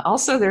 And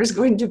also, there's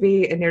going to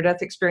be a Near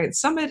Death Experience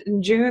Summit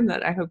in June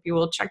that I hope you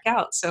will check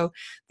out. So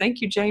thank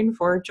you, Jane,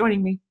 for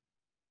joining me.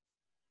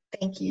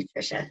 Thank you,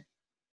 Tricia.